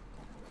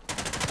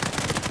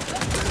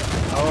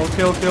 Oh,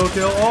 kill.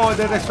 Oh, I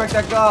didn't expect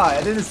that guy.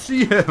 I didn't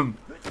see him.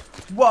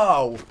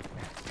 Whoa.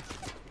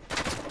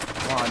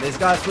 Wow, these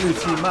guys really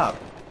team up.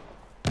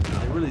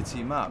 They really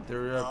team up.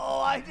 They're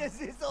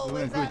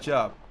doing a good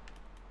job.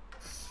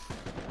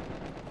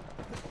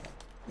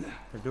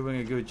 They're doing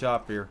a good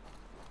job here.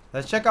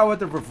 Let's check out what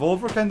the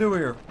revolver can do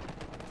here.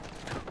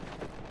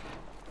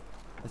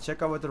 Let's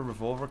check out what the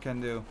revolver can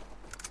do.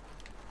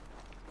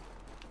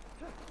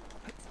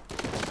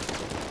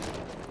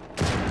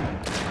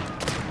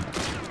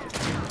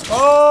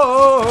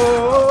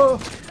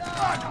 Oh!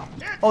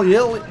 Oh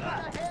yeah.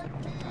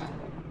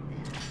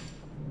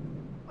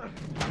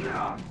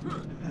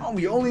 Oh,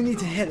 we only need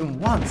to hit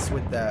him once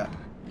with that.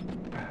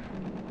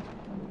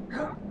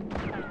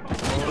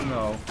 Oh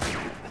no.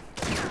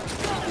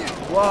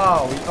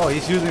 Wow. Oh,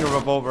 he's using a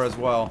revolver as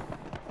well.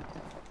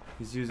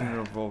 He's using a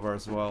revolver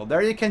as well.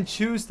 There you can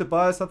choose to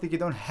buy something. You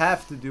don't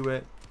have to do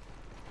it.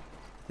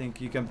 I think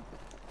you can.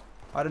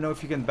 I don't know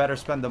if you can better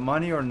spend the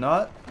money or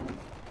not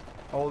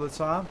all the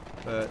time,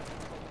 but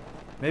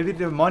maybe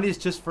the money is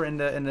just for in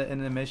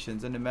the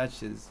missions and the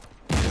matches.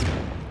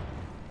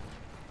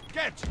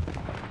 Get.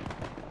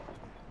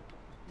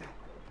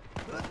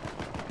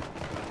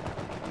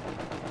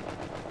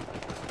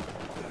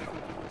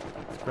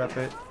 Let's grab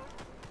it.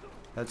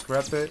 Let's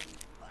grab it.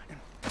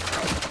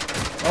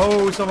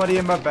 Oh, somebody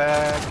in my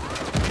bag.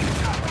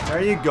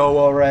 There you go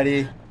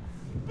already.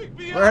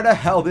 Where the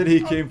hell did he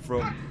came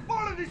from?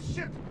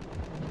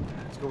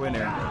 Let's go in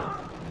there.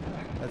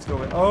 Let's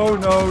go in. Oh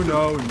no.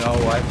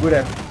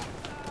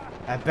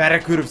 I bet I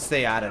could have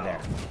stayed out of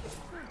there.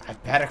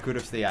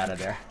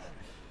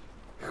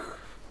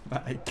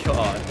 My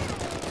god.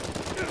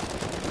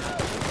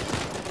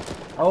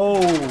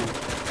 Oh.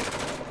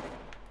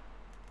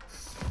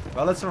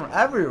 Well, it's from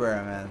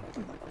everywhere, man.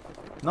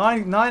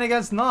 9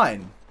 against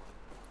 9.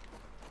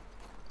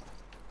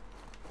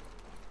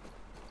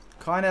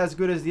 Kinda as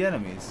good as the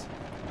enemies.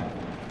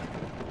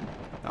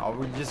 No,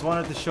 we just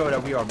wanted to show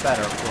that we are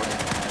better, of course.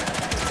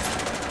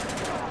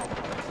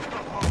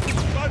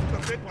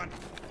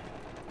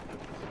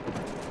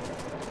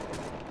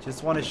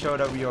 Just want to show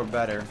that we are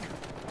better.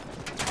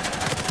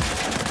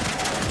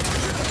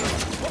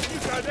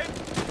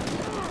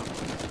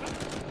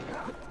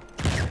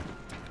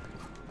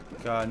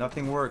 God,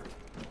 nothing worked.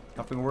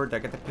 Nothing worked. I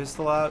get the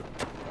pistol out.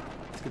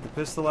 Let's get the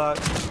pistol out.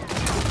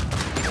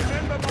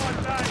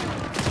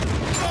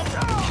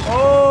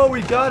 Oh,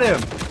 we got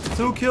him.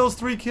 2 kills,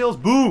 3 kills.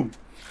 Boom.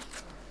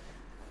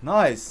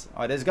 Nice.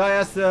 Alright, this guy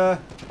has the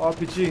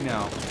RPG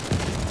now.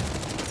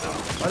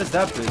 What is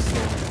that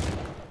pistol?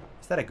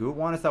 Is that a good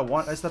one? Is that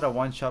a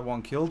one shot,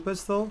 one kill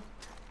pistol?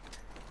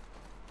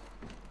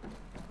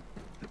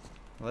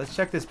 Well, let's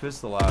check this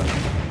pistol out.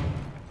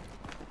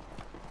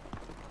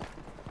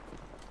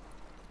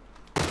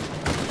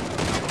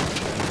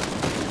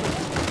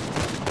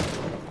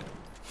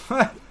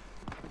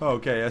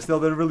 Okay, I still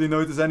didn't really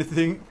notice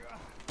anything.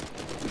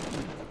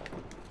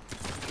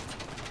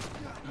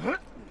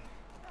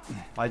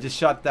 I just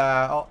shot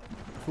the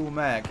full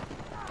mag.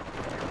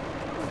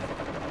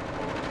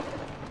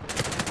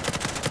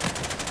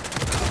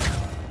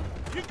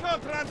 You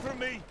can't run from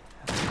me.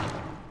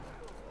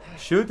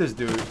 Shoot this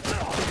dude.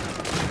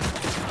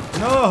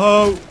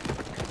 No!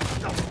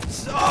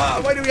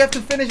 Why do we have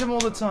to finish him all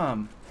the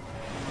time?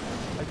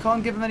 I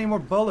can't give him any more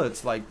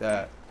bullets like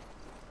that.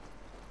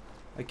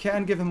 I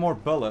can give him more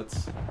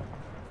bullets.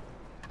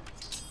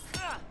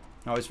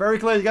 No, it's very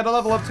clear. You gotta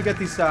level up to get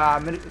these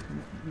Mistricals?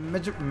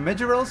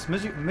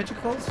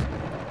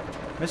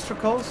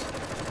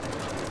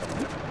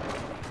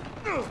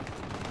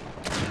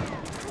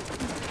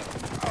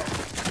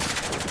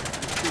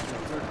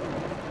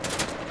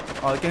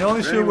 Oh, you can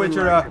only shoot with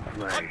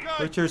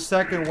your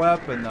second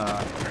weapon.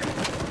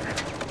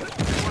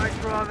 Why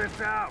draw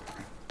this out?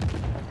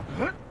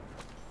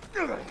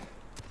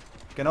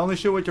 You can only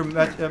shoot with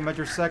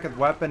your second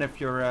weapon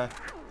if you're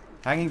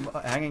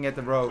hanging at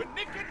the rope.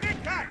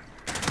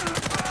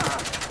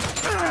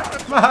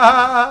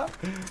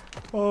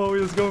 Oh,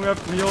 he was going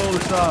after me all the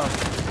time.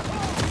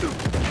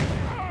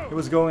 He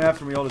was going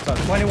after me all the time.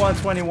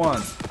 21-21.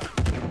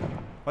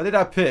 What did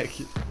I pick?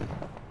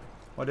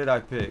 What did I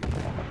pick?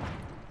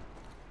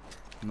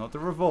 Not the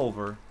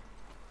revolver.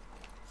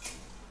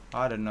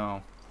 I don't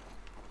know.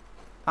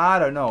 I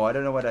don't know. I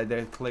don't know what I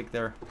did click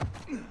there.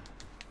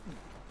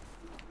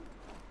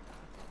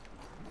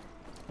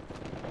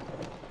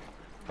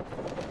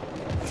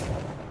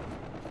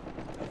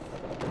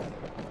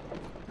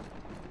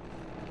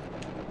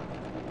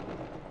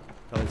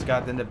 So it's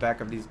got in the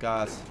back of these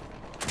guys.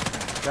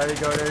 There you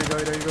go, there you go,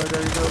 there you go,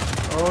 there you go.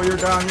 Oh, you're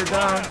down, you're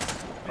down.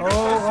 Oh,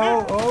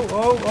 oh, oh,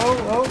 oh,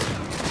 oh, oh.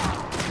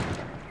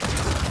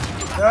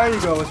 There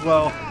you go as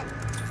well.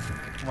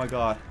 Oh my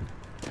god.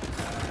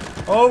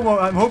 Oh, well,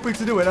 I'm hoping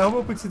to do it. I'm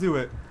hoping to do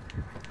it.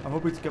 I'm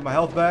hoping to get my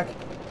health back.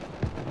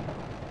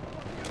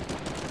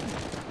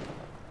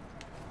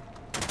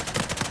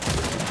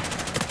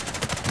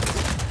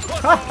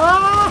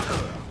 Haha!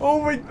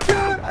 Oh my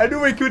god! I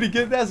knew I couldn't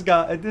get this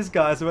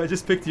guy, so I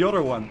just picked the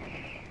other one.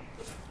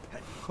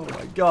 Oh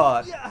my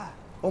god.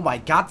 Oh my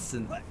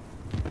godson.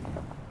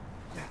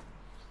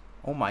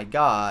 Oh my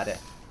god.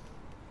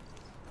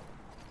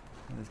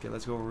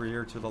 Let's go over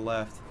here to the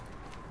left.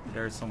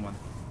 There's someone.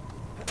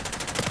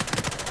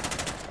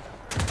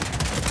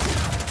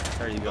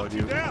 There you go,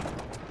 dude.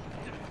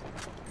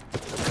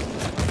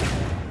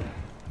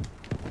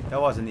 That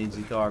was an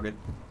easy target.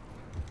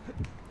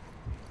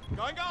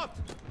 Going out.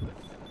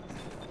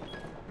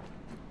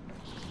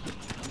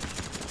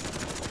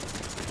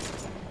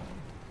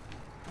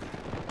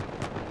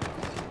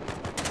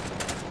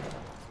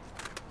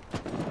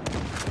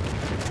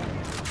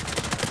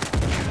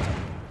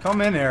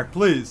 Come in here,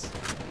 please.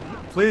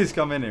 Please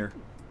come in here.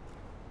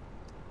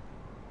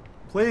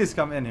 Please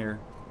come in here.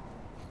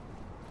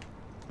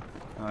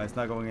 Oh, it's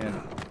not going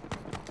in.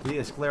 He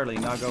is clearly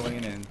not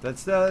going in.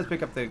 Let's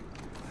pick up the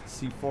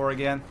C4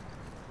 again.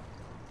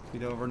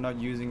 We're not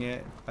using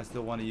it. I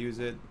still want to use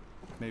it.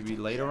 Maybe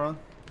later on.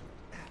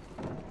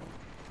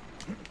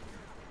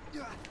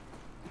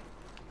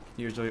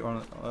 Usually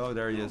on. Oh,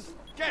 there he is.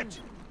 Get.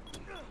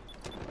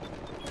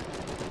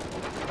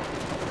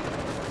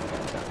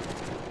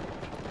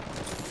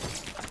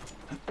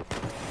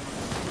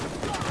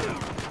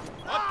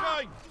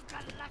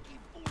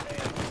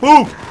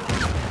 Boom!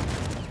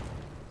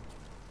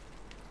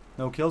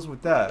 No kills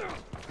with that.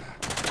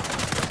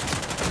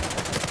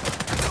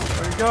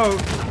 There you go.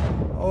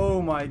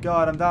 Oh my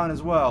god, I'm down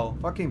as well.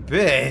 Fucking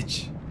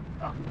bitch.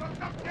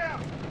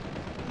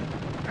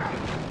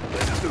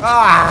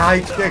 Ah,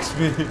 he kicks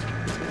me.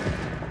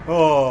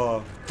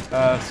 Oh,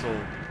 asshole.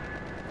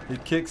 He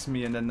kicks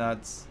me in the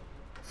nuts.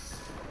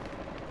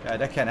 Yeah,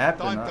 that can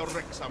happen. Time to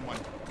wreck someone.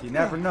 You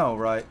never know,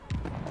 right?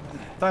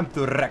 Time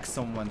to wreck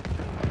someone.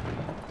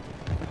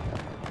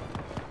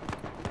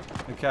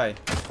 Okay.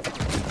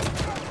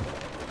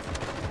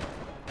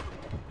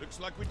 Looks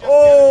like we just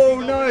Oh,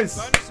 get a few nice!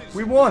 bonuses.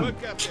 We won.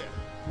 Work out there.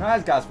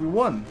 Nice, guys. We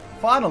won.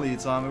 Finally,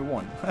 it's on. We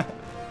won.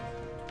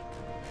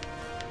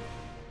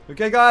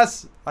 Okay,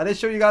 guys. I did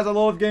show you guys a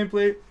lot of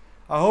gameplay.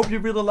 I hope you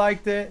really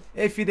liked it.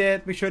 If you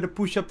did, make sure to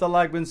push up the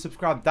like button,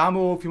 subscribe down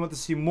below if you want to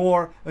see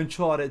more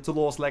Uncharted The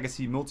Lost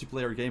Legacy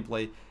multiplayer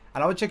gameplay.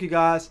 And I will check you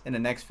guys in the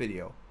next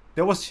video.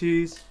 That was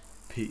Cheese.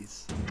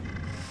 Peace.